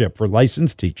leadership for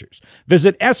licensed teachers.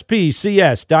 Visit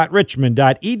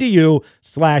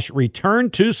spcs.richmond.edu/return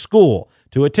to school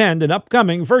to attend an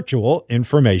upcoming virtual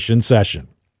information session.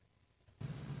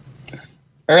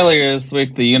 Earlier this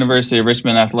week, the University of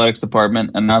Richmond Athletics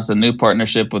Department announced a new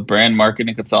partnership with brand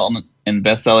marketing consultant and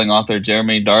best-selling author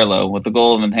Jeremy Darlow with the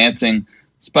goal of enhancing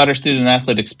Spider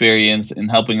student-athlete experience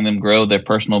and helping them grow their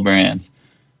personal brands.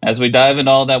 As we dive into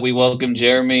all that, we welcome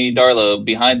Jeremy Darlow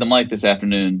behind the mic this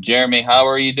afternoon. Jeremy, how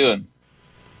are you doing?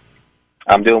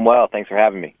 I'm doing well. Thanks for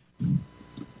having me.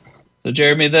 So,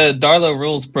 Jeremy, the Darlow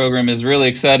Rules program is really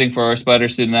exciting for our Spider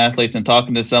student athletes, and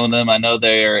talking to some of them, I know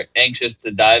they are anxious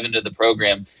to dive into the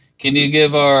program. Can you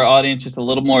give our audience just a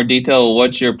little more detail of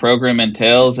what your program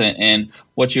entails and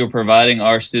what you're providing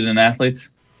our student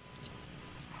athletes?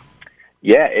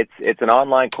 Yeah, it's an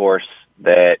online course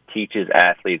that teaches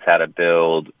athletes how to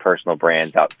build personal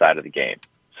brands outside of the game.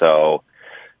 So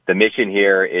the mission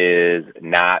here is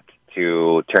not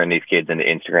to turn these kids into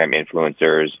Instagram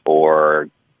influencers or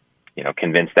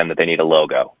convince them that they need a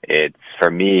logo. It's,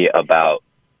 for me, about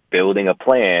building a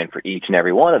plan for each and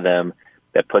every one of them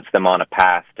that puts them on a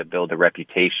path to build a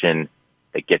reputation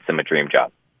that gets them a dream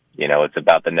job. It's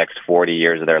about the next 40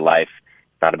 years of their life,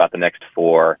 not about the next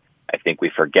 4. I think we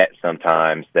forget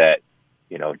sometimes that,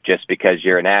 just because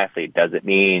you're an athlete doesn't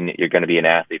mean you're going to be an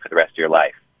athlete for the rest of your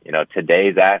life.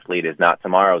 Today's athlete is not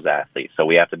tomorrow's athlete. So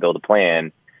we have to build a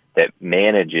plan that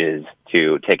manages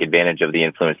to take advantage of the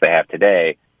influence they have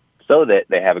today so that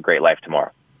they have a great life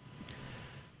tomorrow.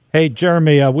 Hey,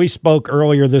 Jeremy, we spoke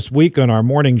earlier this week on our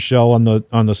morning show on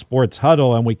the Sports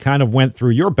Huddle, and we kind of went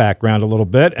through your background a little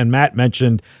bit. And Matt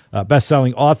mentioned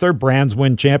best-selling author, brands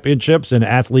win championships, and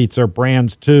athletes are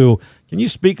brands too. Can you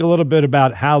speak a little bit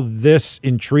about how this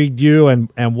intrigued you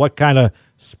and what kind of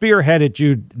spearheaded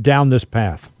you down this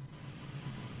path?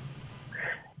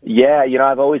 Yeah,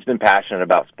 I've always been passionate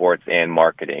about sports and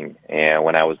marketing. And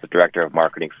when I was the director of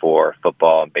marketing for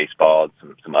football and baseball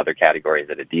and some other categories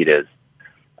at Adidas,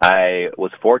 I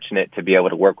was fortunate to be able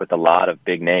to work with a lot of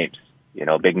big names,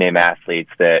 big name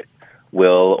athletes that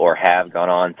will or have gone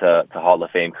on to Hall of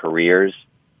Fame careers.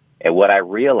 And what I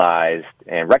realized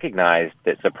and recognized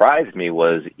that surprised me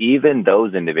was even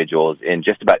those individuals in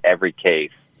just about every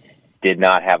case did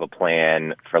not have a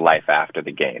plan for life after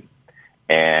the game.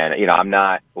 And, I'm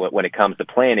not, when it comes to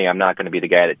planning, I'm not going to be the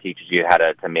guy that teaches you how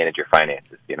to manage your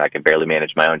finances. I can barely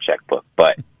manage my own checkbook,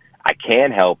 but I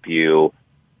can help you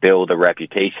build a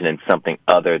reputation in something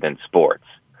other than sports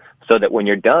so that when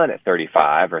you're done at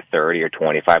 35 or 30 or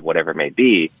 25, whatever it may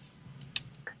be,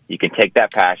 you can take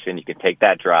that passion, you can take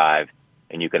that drive,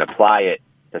 and you can apply it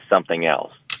to something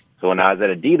else. So when I was at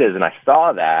Adidas and I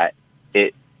saw that,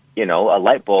 a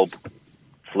light bulb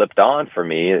flipped on for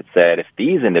me. It said, if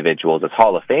these individuals as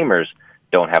Hall of Famers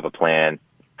don't have a plan,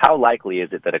 how likely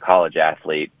is it that a college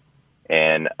athlete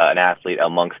and an athlete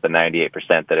amongst the 98%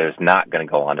 that is not going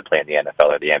to go on to play in the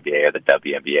NFL or the NBA or the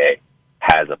WNBA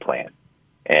has a plan?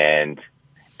 And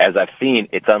as I've seen,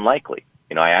 it's unlikely.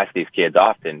 I ask these kids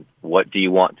often, what do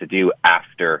you want to do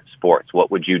after sports?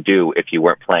 What would you do if you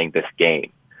weren't playing this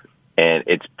game? And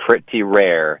it's pretty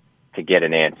rare to get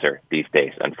an answer these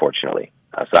days, unfortunately.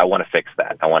 So I want to fix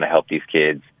that. I want to help these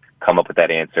kids come up with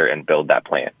that answer and build that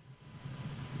plan.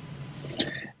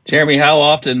 Jeremy, how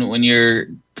often when you're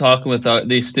talking with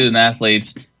these student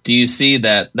athletes, do you see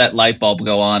that light bulb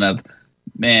go on of,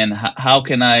 man, how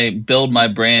can I build my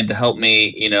brand to help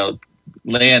me,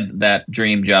 land that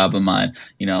dream job of mine?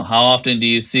 How often do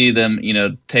you see them,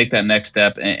 take that next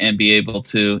step and be able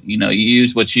to,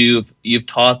 use what you've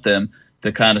taught them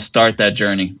to kind of start that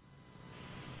journey?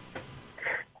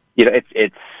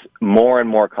 It's more and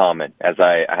more common as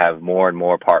I have more and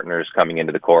more partners coming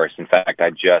into the course. In fact,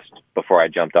 before I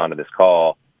jumped onto this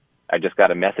call, I just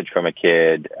got a message from a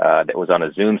kid that was on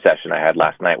a Zoom session I had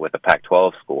last night with a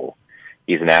Pac-12 school.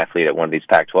 He's an athlete at one of these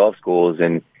Pac-12 schools,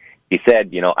 and he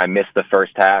said, I missed the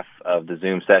first half of the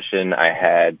Zoom session. I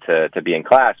had to be in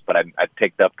class, but I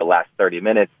picked up the last 30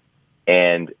 minutes,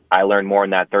 and I learned more in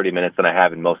that 30 minutes than I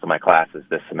have in most of my classes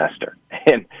this semester.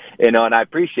 And, and I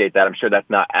appreciate that. I'm sure that's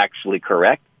not actually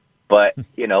correct, but,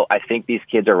 I think these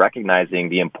kids are recognizing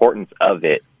the importance of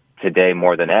it today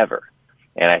more than ever.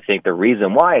 And I think the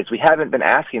reason why is we haven't been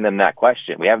asking them that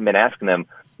question. We haven't been asking them,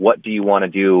 what do you want to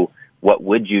do? What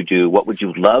would you do? What would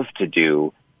you love to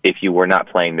do if you were not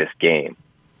playing this game?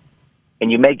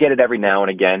 And you may get it every now and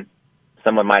again.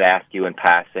 Someone might ask you in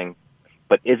passing,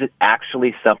 but is it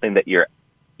actually something that you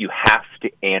have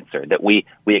to answer, that we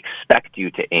expect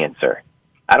you to answer?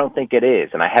 I don't think it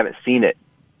is, and I haven't seen it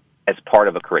as part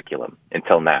of a curriculum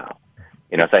until now.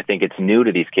 So I think it's new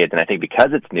to these kids, and I think because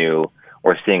it's new,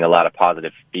 we're seeing a lot of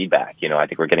positive feedback. I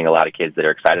think we're getting a lot of kids that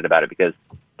are excited about it because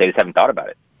they just haven't thought about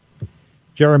it.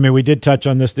 Jeremy, we did touch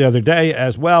on this the other day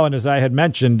as well, and as I had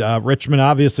mentioned, Richmond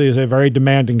obviously is a very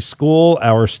demanding school.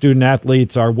 Our student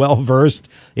athletes are well-versed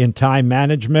in time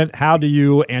management. How do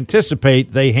you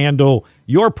anticipate they handle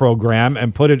your program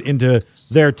and put it into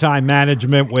their time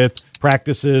management with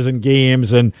practices and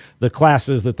games and the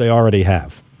classes that they already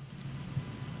have?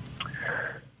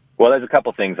 Well, there's a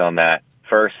couple things on that.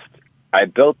 First, I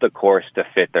built the course to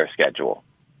fit their schedule.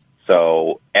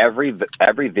 So every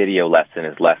video lesson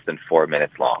is less than 4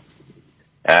 minutes long.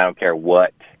 And I don't care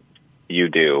what you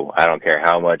do. I don't care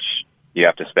how much you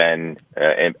have to spend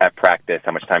at practice,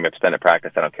 how much time you have to spend at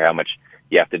practice. I don't care how much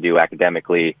you have to do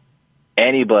academically.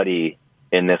 Anybody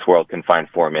in this world can find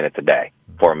 4 minutes a day,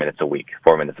 4 minutes a week,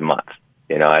 4 minutes a month.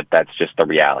 That's just the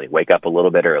reality. Wake up a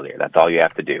little bit earlier. That's all you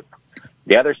have to do.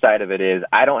 The other side of it is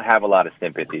I don't have a lot of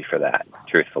sympathy for that,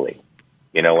 truthfully.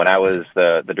 When I was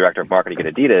the director of marketing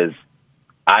at Adidas,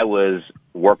 I was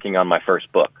working on my first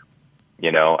book.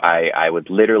 I would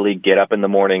literally get up in the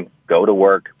morning, go to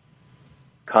work,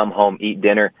 come home, eat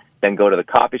dinner, then go to the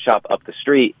coffee shop up the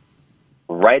street,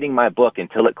 writing my book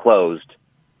until it closed,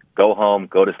 go home,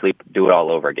 go to sleep, do it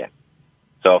all over again.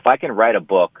 So if I can write a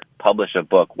book, publish a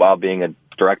book while being a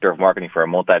director of marketing for a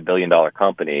multi-billion-dollar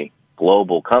company,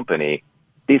 global company,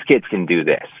 these kids can do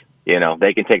this.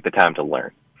 they can take the time to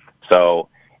learn. So,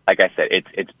 like I said,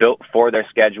 it's built for their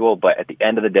schedule, but at the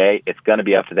end of the day, it's going to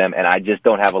be up to them. And I just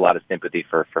don't have a lot of sympathy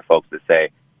for folks that say,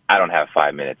 I don't have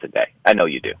 5 minutes a day. I know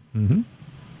you do. Mm-hmm.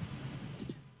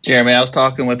 Jeremy, I was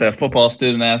talking with a football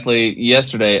student athlete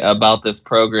yesterday about this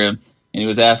program, and he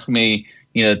was asking me,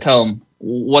 tell him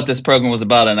what this program was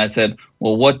about. And I said,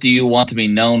 well, what do you want to be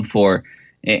known for?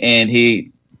 And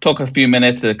he took a few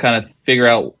minutes to kind of figure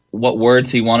out what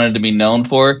words he wanted to be known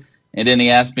for. And then he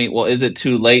asked me, well, is it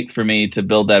too late for me to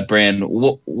build that brand?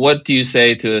 What do you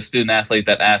say to a student athlete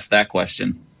that asked that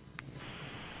question?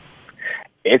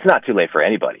 It's not too late for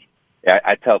anybody.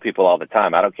 I tell people all the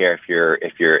time, I don't care if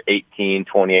you're 18,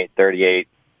 28, 38,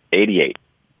 88.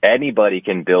 Anybody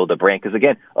can build a brand. Because,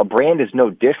 again, a brand is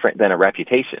no different than a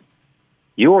reputation.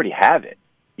 You already have it.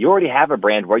 You already have a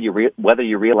brand whether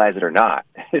you realize it or not.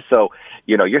 So,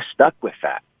 you're stuck with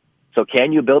that. So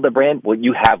can you build a brand? Well,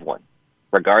 you have one.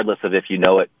 Regardless of if you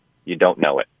know it, you don't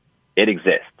know it. It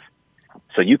exists.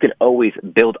 So you can always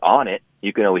build on it.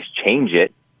 You can always change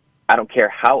it. I don't care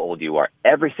how old you are.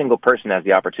 Every single person has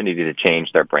the opportunity to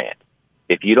change their brand.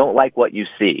 If you don't like what you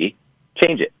see,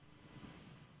 change it.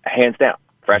 Hands down.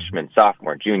 Freshman,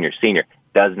 sophomore, junior, senior,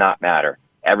 does not matter.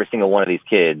 Every single one of these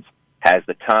kids has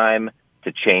the time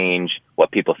to change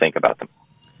what people think about them.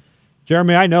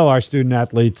 Jeremy, I know our student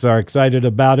athletes are excited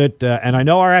about it, and I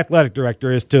know our athletic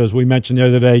director is too. As we mentioned the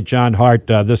other day, John Hart,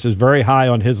 this is very high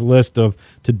on his list of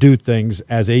to-do things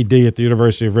as AD at the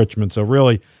University of Richmond. So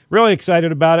really, really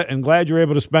excited about it, and glad you're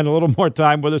able to spend a little more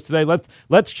time with us today.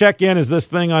 Let's check in as this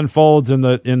thing unfolds in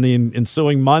the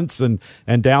ensuing months and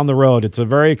down the road. It's a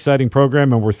very exciting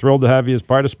program, and we're thrilled to have you as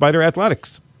part of Spider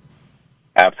Athletics.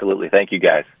 Absolutely. Thank you,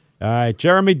 guys. All right,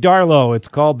 Jeremy Darlow. It's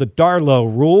called the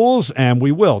Darlow Rules, and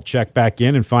we will check back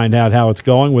in and find out how it's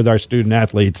going with our student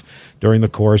athletes during the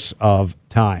course of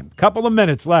time. Couple of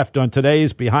minutes left on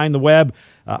today's Behind the Web.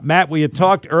 Matt, we had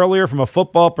talked earlier from a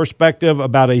football perspective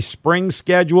about a spring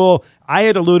schedule. I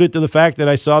had alluded to the fact that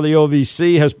I saw the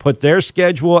OVC has put their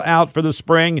schedule out for the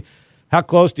spring. How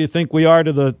close do you think we are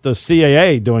to the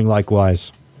CAA doing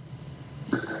likewise?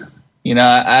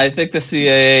 I think the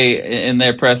CAA in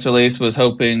their press release was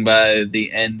hoping by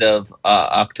the end of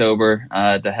October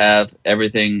to have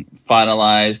everything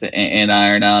finalized and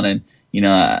ironed out. And,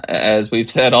 as we've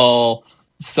said all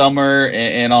summer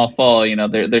and all fall,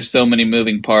 there's so many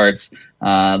moving parts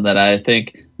that I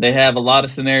think they have a lot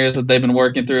of scenarios that they've been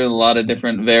working through, a lot of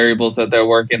different variables that they're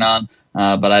working on.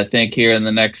 But I think here in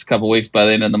the next couple of weeks, by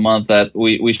the end of the month, that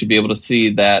we should be able to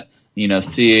see that,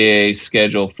 CAA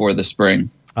schedule for the spring.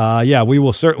 We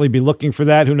will certainly be looking for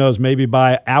that. Who knows, maybe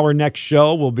by our next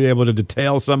show, we'll be able to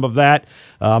detail some of that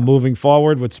moving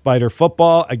forward with Spider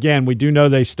football. Again, we do know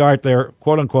they start their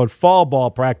quote-unquote fall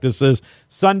ball practices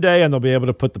Sunday, and they'll be able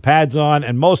to put the pads on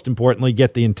and, most importantly,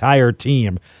 get the entire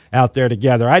team out there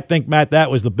together. I think, Matt, that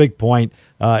was the big point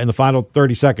in the final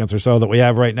 30 seconds or so that we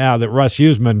have right now that Russ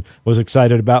Huseman was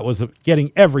excited about, was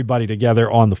getting everybody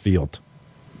together on the field.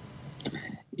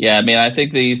 Yeah, I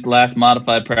think these last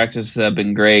modified practices have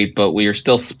been great, but we are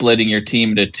still splitting your team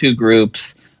into two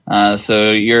groups.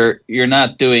 So you're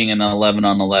not doing an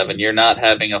 11-on-11. You're not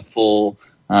having a full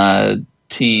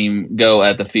team go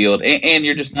at the field, and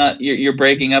you're just not. You're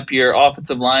breaking up your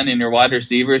offensive line and your wide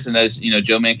receivers. And as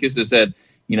Joe Mancuso said,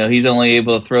 he's only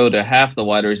able to throw to half the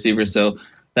wide receivers. So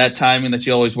that timing that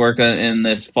you always work on in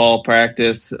this fall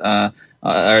practice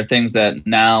are things that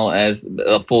now, as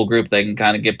a full group, they can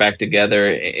kind of get back together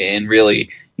and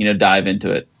really, dive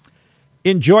into it.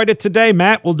 Enjoyed it today,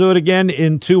 Matt. We'll do it again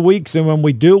in 2 weeks, and when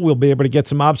we do, we'll be able to get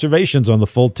some observations on the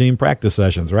full team practice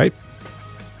sessions, right?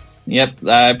 Yep,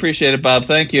 I appreciate it, Bob.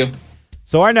 Thank you.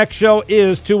 So our next show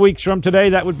is 2 weeks from today.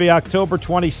 That would be October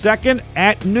 22nd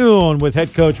at noon with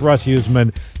head coach Russ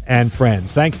Huseman and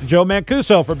friends. Thanks to Joe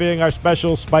Mancuso for being our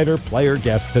special Spider player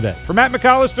guest today. For Matt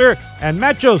McAllister and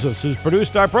Matt Josephs, who's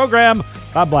produced our program,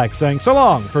 Bob Black saying so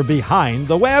long for Behind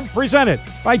the Web, presented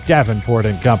by Davenport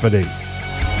 & Company.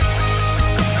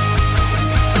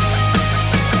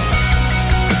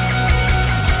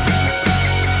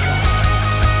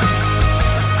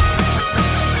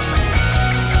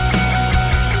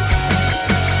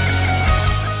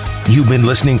 You've been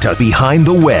listening to Behind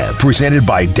the Web, presented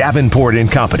by Davenport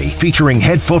 & Company, featuring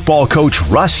head football coach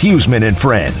Russ Huseman and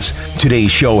friends. Today's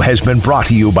show has been brought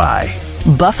to you by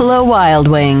Buffalo Wild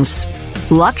Wings,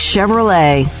 Lux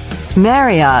Chevrolet,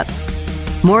 Marriott,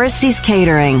 Morrissey's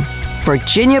Catering,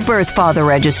 Virginia Birth Father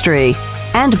Registry,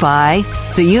 and by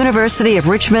the University of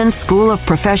Richmond School of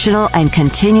Professional and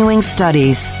Continuing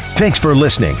Studies. Thanks for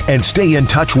listening, and stay in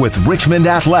touch with Richmond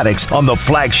Athletics on the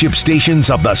flagship stations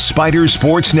of the Spider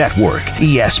Sports Network,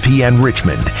 ESPN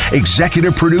Richmond.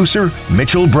 Executive producer,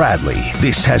 Mitchell Bradley.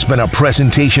 This has been a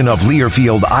presentation of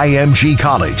Learfield IMG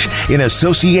College in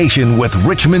association with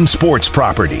Richmond Sports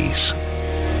Properties.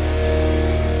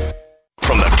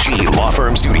 From the G Law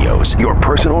Firm Studios, your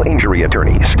personal injury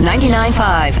attorneys.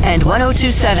 99.5 and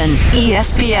 102.7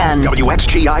 ESPN.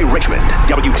 WXGI Richmond,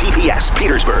 WTPS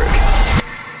Petersburg.